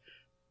that,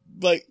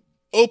 like,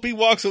 Opie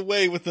walks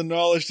away with the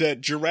knowledge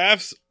that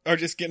giraffes are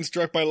just getting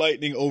struck by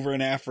lightning over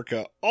in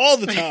Africa all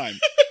the time.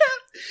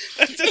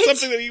 That's just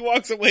something that he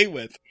walks away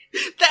with.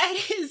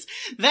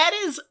 That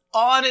is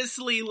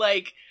honestly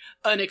like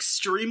an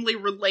extremely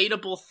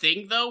relatable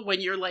thing, though, when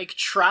you're like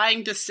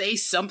trying to say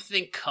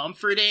something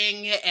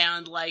comforting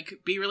and like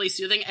be really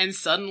soothing, and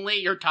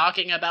suddenly you're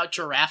talking about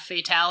giraffe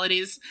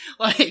fatalities.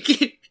 Like,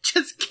 it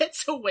just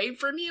gets away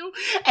from you,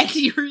 and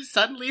you're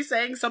suddenly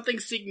saying something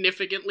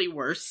significantly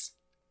worse.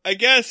 I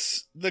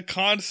guess the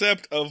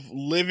concept of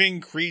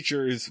living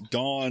creatures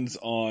dawns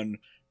on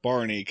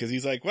Barney, because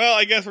he's like, well,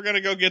 I guess we're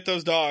gonna go get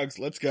those dogs.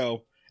 Let's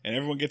go. And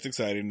everyone gets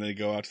excited, and they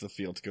go out to the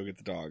field to go get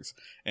the dogs.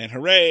 And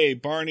hooray,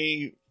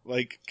 Barney,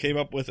 like, came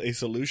up with a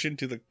solution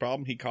to the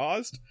problem he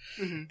caused.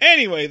 Mm-hmm.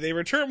 Anyway, they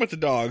return with the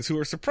dogs, who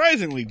are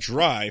surprisingly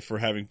dry for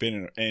having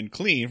been and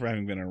clean for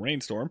having been in a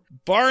rainstorm.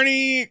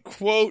 Barney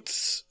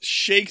quotes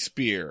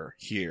Shakespeare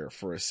here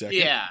for a second.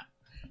 Yeah.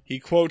 He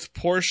quotes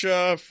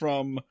Portia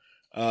from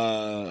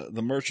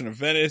The Merchant of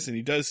Venice, and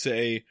he does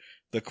say,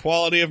 "The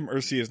quality of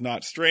mercy is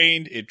not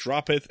strained, it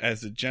droppeth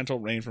as the gentle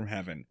rain from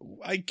heaven."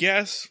 I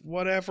guess,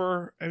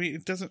 whatever. I mean,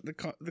 it doesn't,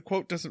 the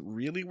quote doesn't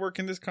really work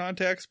in this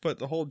context, but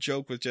the whole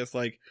joke was just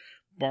like,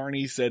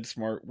 Barney said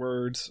smart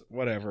words,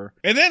 whatever.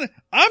 And then,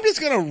 I'm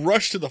just gonna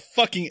rush to the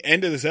fucking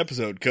end of this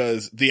episode,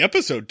 because the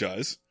episode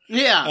does.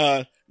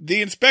 Yeah.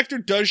 The inspector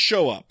does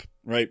show up,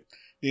 right?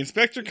 The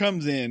inspector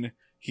comes in,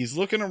 he's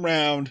looking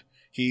around,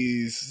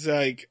 he's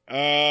like,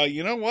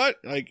 you know what?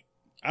 Like,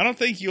 I don't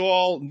think you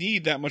all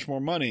need that much more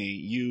money.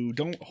 You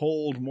don't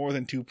hold more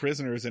than 2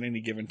 prisoners at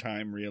any given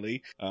time,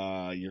 really.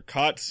 Your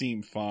cots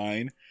seem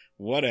fine.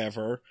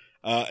 Whatever.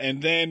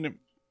 And then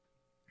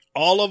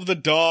all of the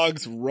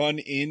dogs run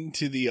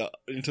into the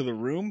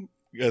room,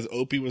 because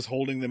Opie was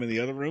holding them in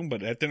the other room,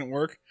 but that didn't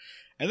work.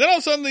 And then all of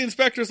a sudden the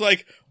inspector's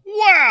like,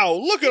 wow,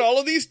 look at all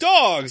of these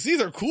dogs. These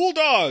are cool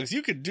dogs.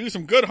 You could do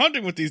some good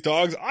hunting with these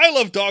dogs. I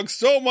love dogs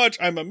so much,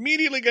 I'm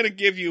immediately going to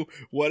give you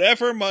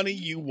whatever money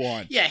you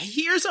want. Yeah,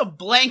 here's a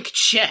blank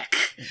check,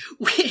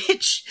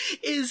 which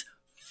is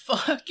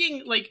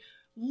fucking, like,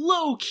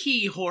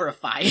 low-key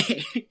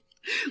horrifying.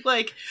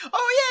 Like,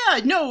 oh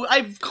yeah, no,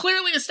 I've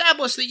clearly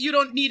established that you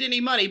don't need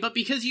any money, but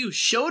because you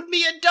showed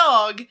me a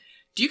dog,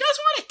 do you guys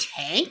want a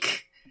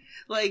tank?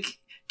 Like,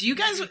 do you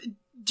guys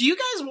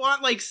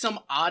want, like, some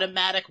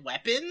automatic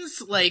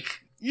weapons? Like,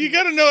 you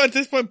gotta know at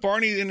this point,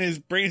 Barney in his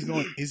brain is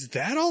going, is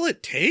that all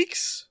it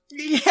takes?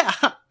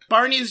 Yeah.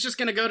 Barney's just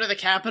gonna go to the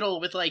Capitol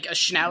with, like, a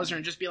schnauzer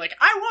and just be like,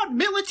 I want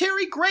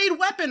military-grade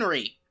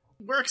weaponry!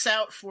 Works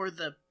out for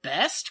the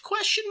best,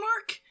 question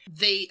mark?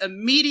 They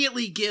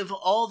immediately give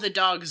all the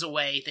dogs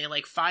away. They,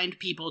 like, find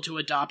people to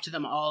adopt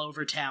them all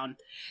over town.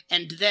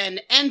 And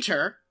then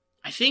enter,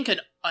 I think,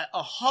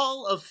 a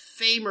Hall of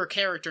Famer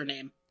character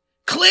name,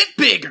 Clint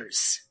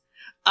Biggers!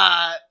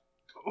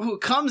 Who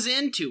comes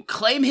in to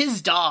claim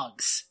his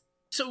dogs.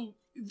 So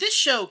this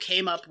show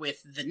came up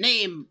with the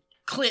name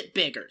Clint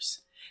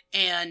Biggers,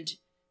 and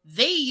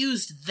they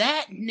used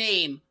that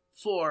name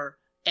for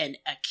a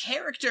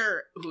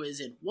character who is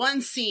in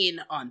one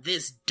scene on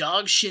this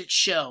dogshit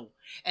show,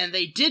 and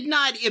they did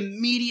not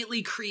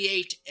immediately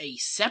create a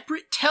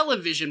separate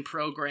television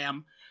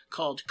program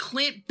called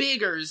Clint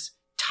Biggers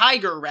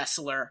Tiger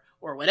Wrestler,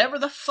 or whatever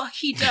the fuck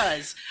he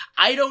does.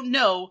 I don't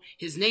know.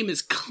 His name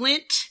is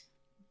Clint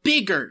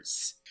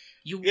Biggers.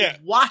 You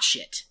watch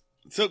it.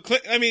 So,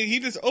 he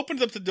just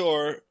opens up the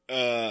door,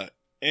 and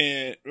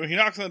he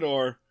knocks on the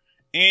door.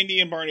 Andy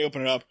and Barney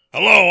open it up.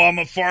 Hello, I'm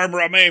a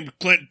farmer. I'm named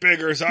Clint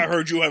Biggers. I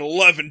heard you had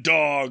 11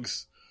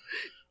 dogs.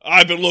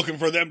 I've been looking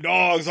for them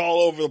dogs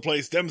all over the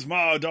place. Them's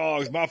my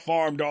dogs, my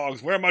farm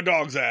dogs. Where are my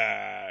dogs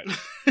at?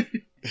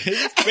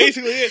 That's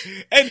basically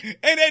it.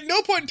 And at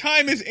no point in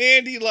time is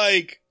Andy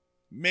like,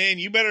 man,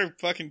 you better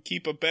fucking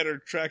keep a better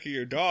track of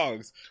your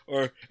dogs.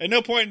 Or at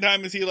no point in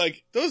time is he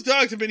like, those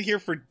dogs have been here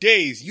for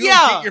days. You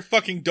don't get your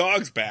fucking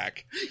dogs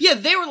back. Yeah,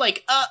 they were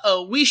like,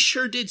 we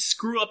sure did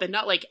screw up, and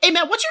not like, hey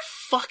man, what's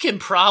your fucking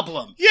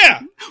problem?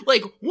 Yeah.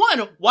 Like,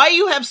 1, why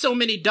you have so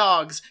many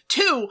dogs?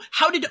 2,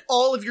 how did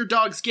all of your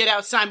dogs get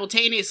out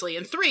simultaneously?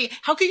 And 3,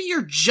 how come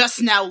you're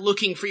just now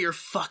looking for your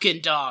fucking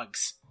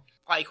dogs?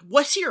 Like,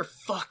 what's your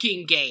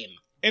fucking game?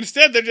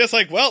 Instead, they're just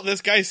like, well,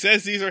 this guy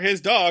says these are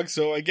his dogs,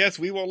 so I guess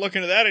we won't look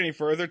into that any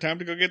further. Time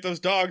to go get those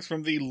dogs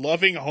from the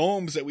loving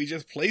homes that we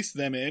just placed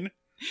them in.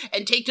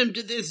 And take them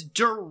to this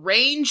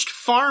deranged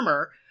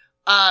farmer,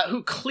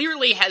 who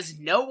clearly has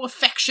no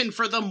affection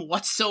for them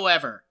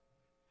whatsoever.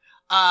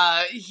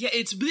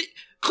 It's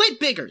Clint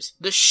Biggers,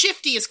 the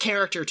shiftiest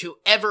character to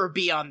ever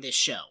be on this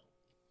show.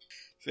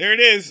 There it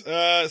is.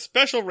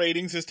 Special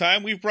ratings this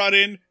time. We've brought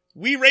in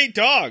We Rate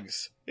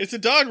Dogs. It's a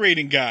dog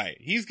rating guy.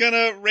 He's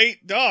gonna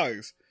rate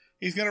dogs.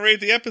 He's gonna rate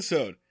the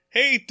episode.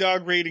 Hey,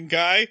 dog rating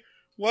guy,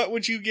 what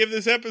would you give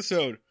this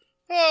episode?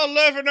 Oh,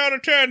 11 out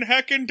of 10.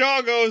 Heckin'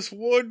 doggos.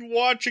 Would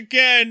watch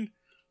again.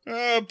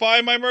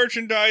 Buy my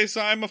merchandise.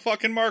 I'm a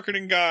fucking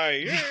marketing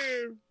guy.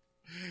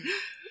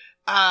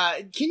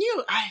 Can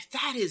you,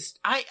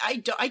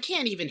 I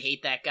can't even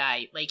hate that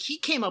guy. Like, he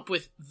came up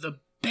with the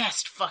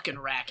best fucking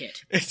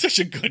racket. It's such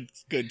a good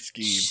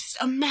scheme.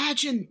 Just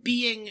imagine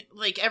being,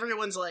 like,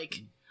 everyone's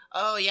like,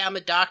 oh yeah, I'm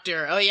a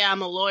doctor. Oh yeah,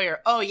 I'm a lawyer.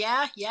 Oh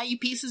yeah? Yeah, you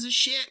pieces of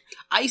shit.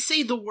 I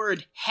say the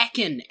word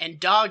heckin' and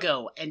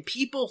doggo, and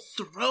people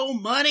throw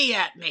money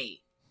at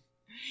me.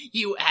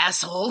 You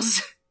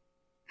assholes.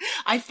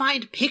 I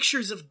find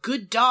pictures of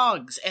good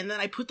dogs, and then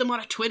I put them on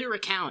a Twitter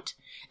account,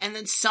 and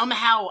then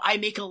somehow I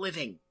make a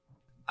living.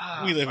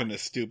 Oh, we live in a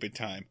stupid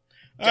time.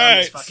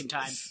 Dumbest fucking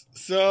time.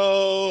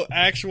 So,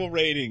 actual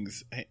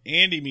ratings.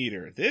 Andy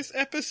Meter. This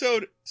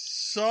episode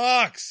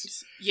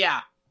sucks.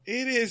 Yeah.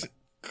 It is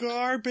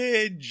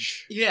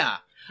garbage. Yeah.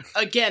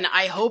 Again,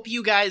 I hope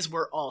you guys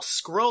were all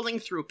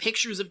scrolling through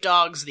pictures of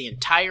dogs the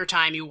entire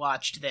time you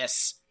watched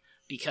this,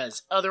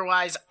 because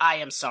otherwise, I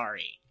am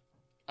sorry.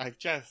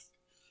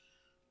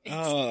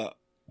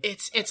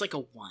 It's like a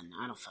 1.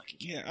 I don't fucking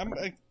care. Yeah, I'm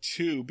like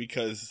 2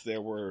 because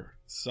there were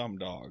some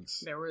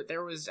dogs.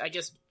 There was, I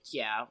guess,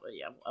 yeah,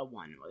 a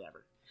 1,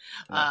 whatever.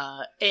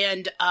 Oh.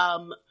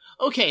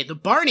 Okay, the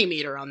Barney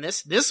meter on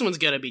this one's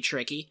gonna be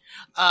tricky.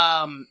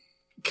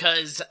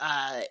 Cause,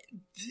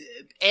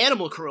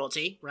 animal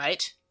cruelty,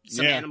 right?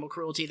 Some animal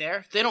cruelty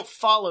there. They don't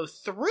follow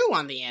through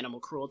on the animal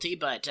cruelty,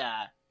 but,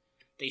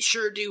 they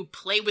sure do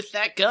play with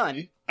that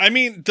gun. I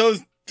mean,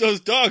 those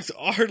dogs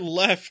are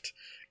left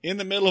in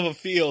the middle of a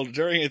field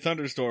during a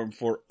thunderstorm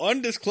for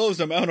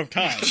undisclosed amount of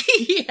time.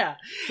 Yeah.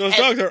 Those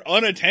dogs are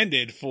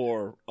unattended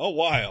for a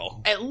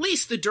while. At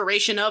least the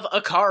duration of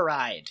a car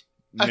ride.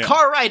 A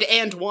car ride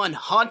and one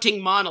haunting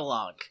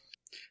monologue.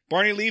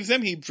 Barney leaves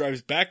them. He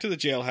drives back to the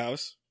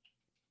jailhouse.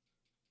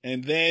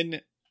 And then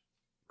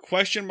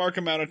question mark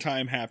amount of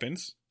time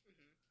happens.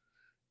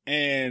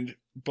 And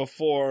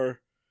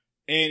before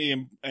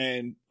Andy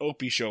and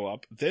Opie show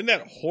up, then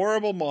that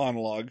horrible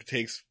monologue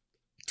takes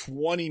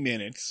 20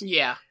 minutes.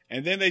 Yeah.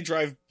 And then they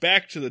drive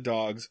back to the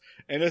dogs.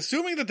 And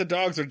assuming that the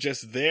dogs are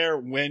just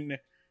there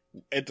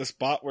at the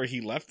spot where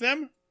he left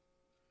them,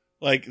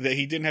 like that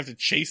he didn't have to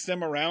chase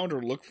them around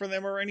or look for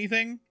them or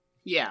anything.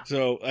 Yeah.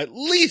 So at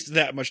least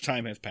that much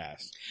time has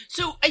passed.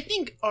 So I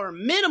think our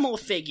minimal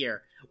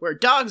figure where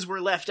dogs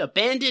were left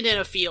abandoned in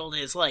a field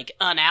is like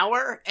an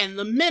hour, and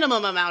the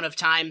minimum amount of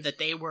time that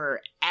they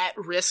were at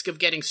risk of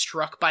getting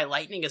struck by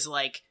lightning is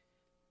like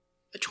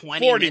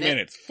 20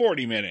 minutes.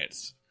 40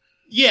 minutes.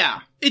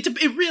 Yeah. It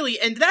really,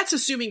 and that's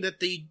assuming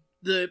that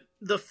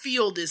the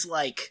field is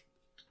like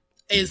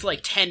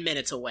 10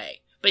 minutes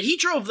away. But he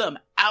drove them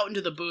out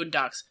into the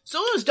boondocks.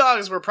 So those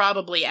dogs were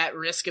probably at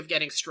risk of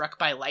getting struck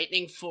by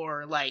lightning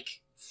for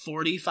like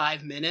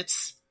 45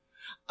 minutes.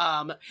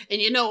 And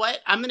you know what?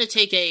 I'm going to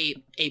take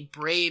a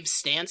brave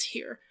stance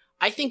here.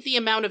 I think the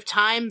amount of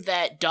time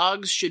that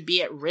dogs should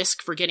be at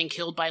risk for getting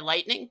killed by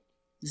lightning,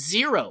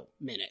 0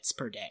 minutes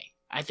per day.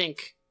 I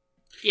think,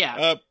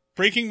 yeah.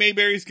 Breaking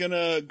Mayberry's going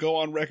to go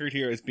on record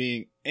here as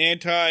being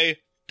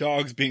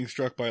anti-dogs being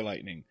struck by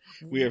lightning.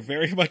 We are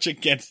very much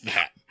against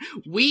that.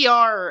 We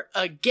are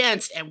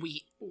against, and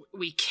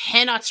we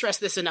cannot stress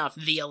this enough,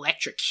 the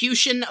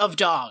electrocution of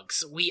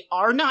dogs. We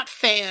are not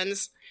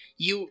fans.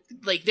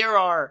 There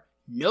are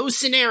no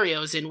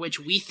scenarios in which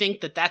we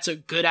think that that's a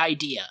good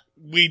idea.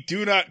 We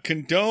do not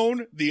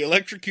condone the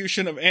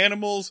electrocution of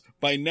animals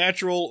by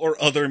natural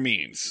or other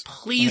means.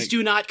 Please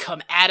do not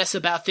come at us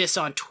about this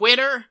on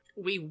Twitter.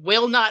 We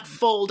will not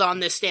fold on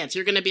this stance.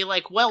 You're going to be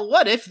like, well,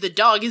 what if the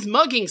dog is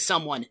mugging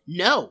someone?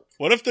 No.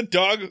 What if the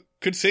dog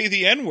could say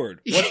the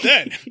N-word? What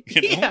then?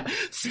 Yeah,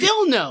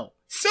 still no.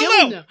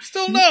 Still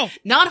no.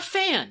 Not a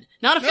fan.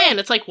 Not a fan.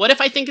 It's like, what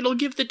if I think it'll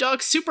give the dog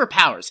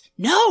superpowers?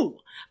 No.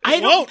 I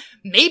don't.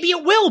 Maybe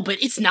it will,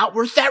 but it's not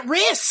worth that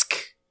risk.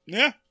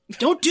 Yeah.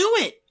 Don't do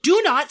it.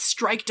 Do not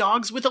strike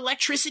dogs with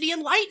electricity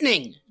and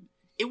lightning.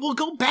 It will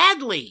go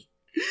badly.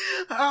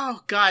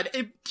 Oh, God.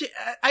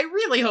 I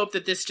really hope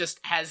that this just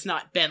has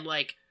not been,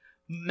 like,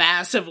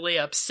 massively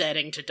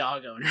upsetting to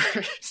dog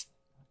owners.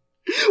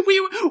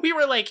 We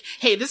were like,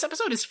 hey, this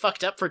episode is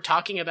fucked up for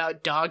talking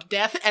about dog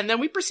death, and then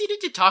we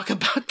proceeded to talk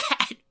about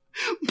that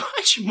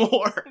much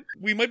more.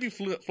 We might be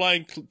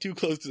flying too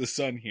close to the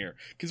sun here,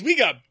 because we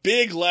got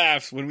big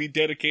laughs when we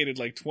dedicated,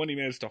 like, 20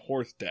 minutes to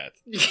horse death.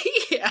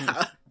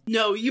 Yeah.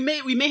 No, we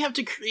may have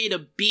to create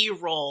a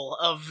B-roll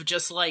of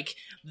just, like,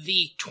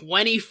 the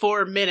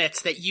 24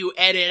 minutes that you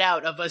edit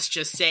out of us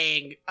just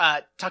saying,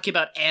 talking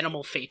about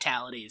animal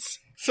fatalities.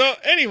 So,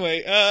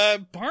 anyway,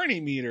 Barney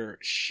meter.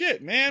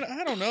 Shit, man,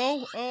 I don't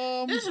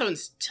know. This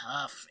one's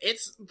tough.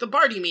 The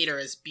Barney meter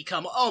has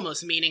become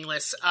almost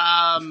meaningless.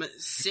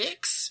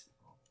 6?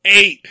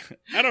 8.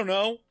 I don't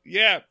know.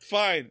 Yeah,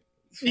 fine.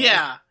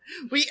 Yeah.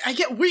 We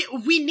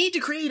need to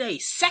create a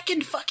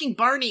second fucking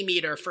Barney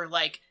meter for,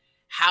 like,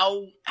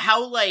 how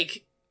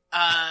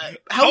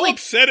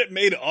upset it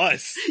made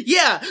us.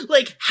 Yeah,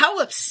 like, how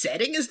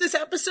upsetting is this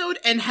episode,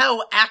 and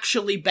how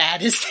actually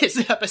bad is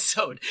this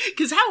episode?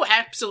 Because how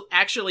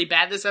actually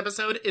bad this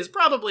episode is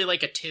probably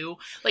like a 2.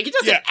 Like, it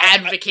doesn't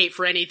advocate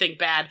for anything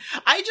bad.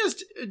 I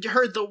just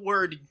heard the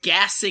word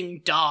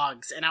gassing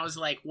dogs, and I was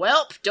like,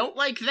 well, don't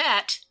like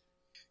that.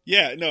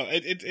 Yeah, no,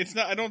 it's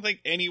not, I don't think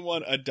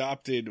anyone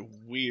adopted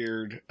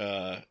weird,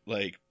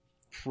 like,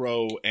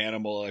 pro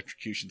animal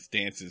electrocution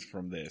stances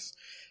from this.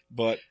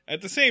 But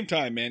at the same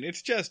time, man,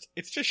 it's just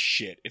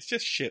shit. It's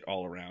just shit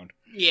all around.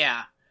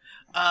 Yeah.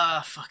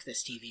 Fuck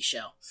this TV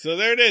show. So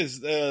there it is,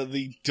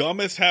 the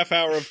dumbest half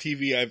hour of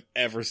TV I've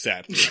ever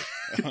sat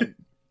through.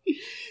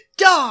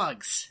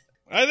 Dogs!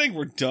 I think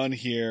we're done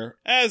here.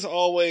 As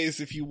always,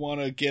 if you want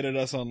to get at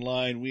us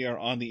online, we are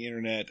on the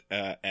internet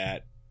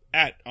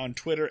on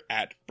Twitter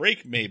at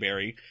Break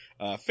Mayberry,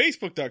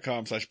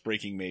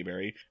 Facebook.com/Breaking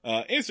Mayberry,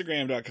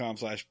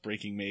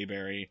 Instagram.com/Breaking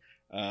Mayberry.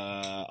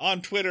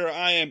 On Twitter,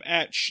 I am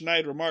at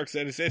Schneid Remarks.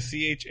 That is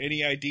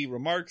SCHNEID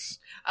Remarks.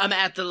 I'm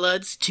at the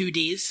Luds, 2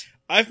 Ds.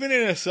 I've been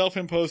in a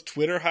self-imposed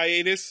Twitter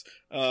hiatus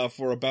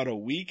for about a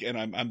week, and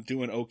I'm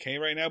doing okay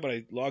right now, but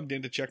I logged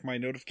in to check my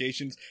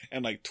notifications,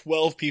 and like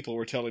 12 people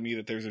were telling me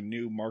that there's a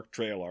new Mark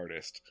Trail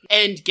artist.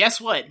 And guess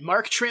what?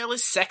 Mark Trail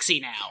is sexy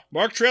now.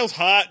 Mark Trail's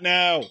hot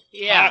now.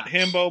 Yeah. Hot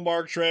himbo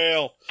Mark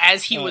Trail.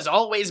 As he was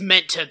always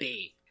meant to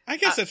be. I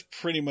guess that's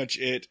pretty much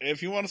it.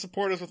 If you want to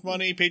support us with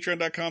money,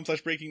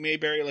 patreon.com/Breaking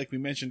Mayberry, like we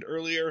mentioned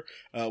earlier.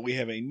 We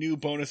have a new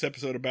bonus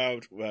episode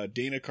about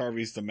Dana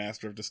Carvey's The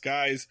Master of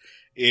Disguise.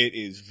 It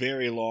is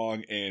very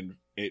long, and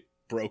it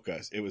broke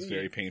us. It was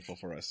very painful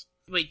for us.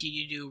 Wait, do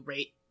you do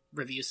rate,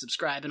 review,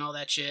 subscribe, and all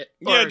that shit?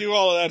 Yeah, do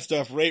all of that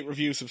stuff. Rate,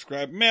 review,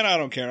 subscribe. Man, I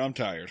don't care. I'm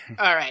tired.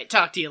 All right,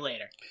 talk to you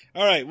later.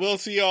 All right, we'll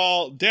see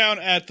y'all down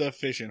at the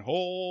fishing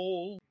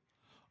hole.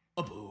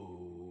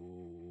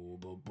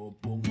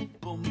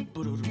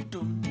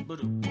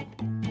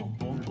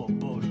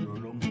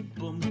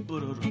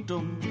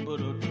 Dum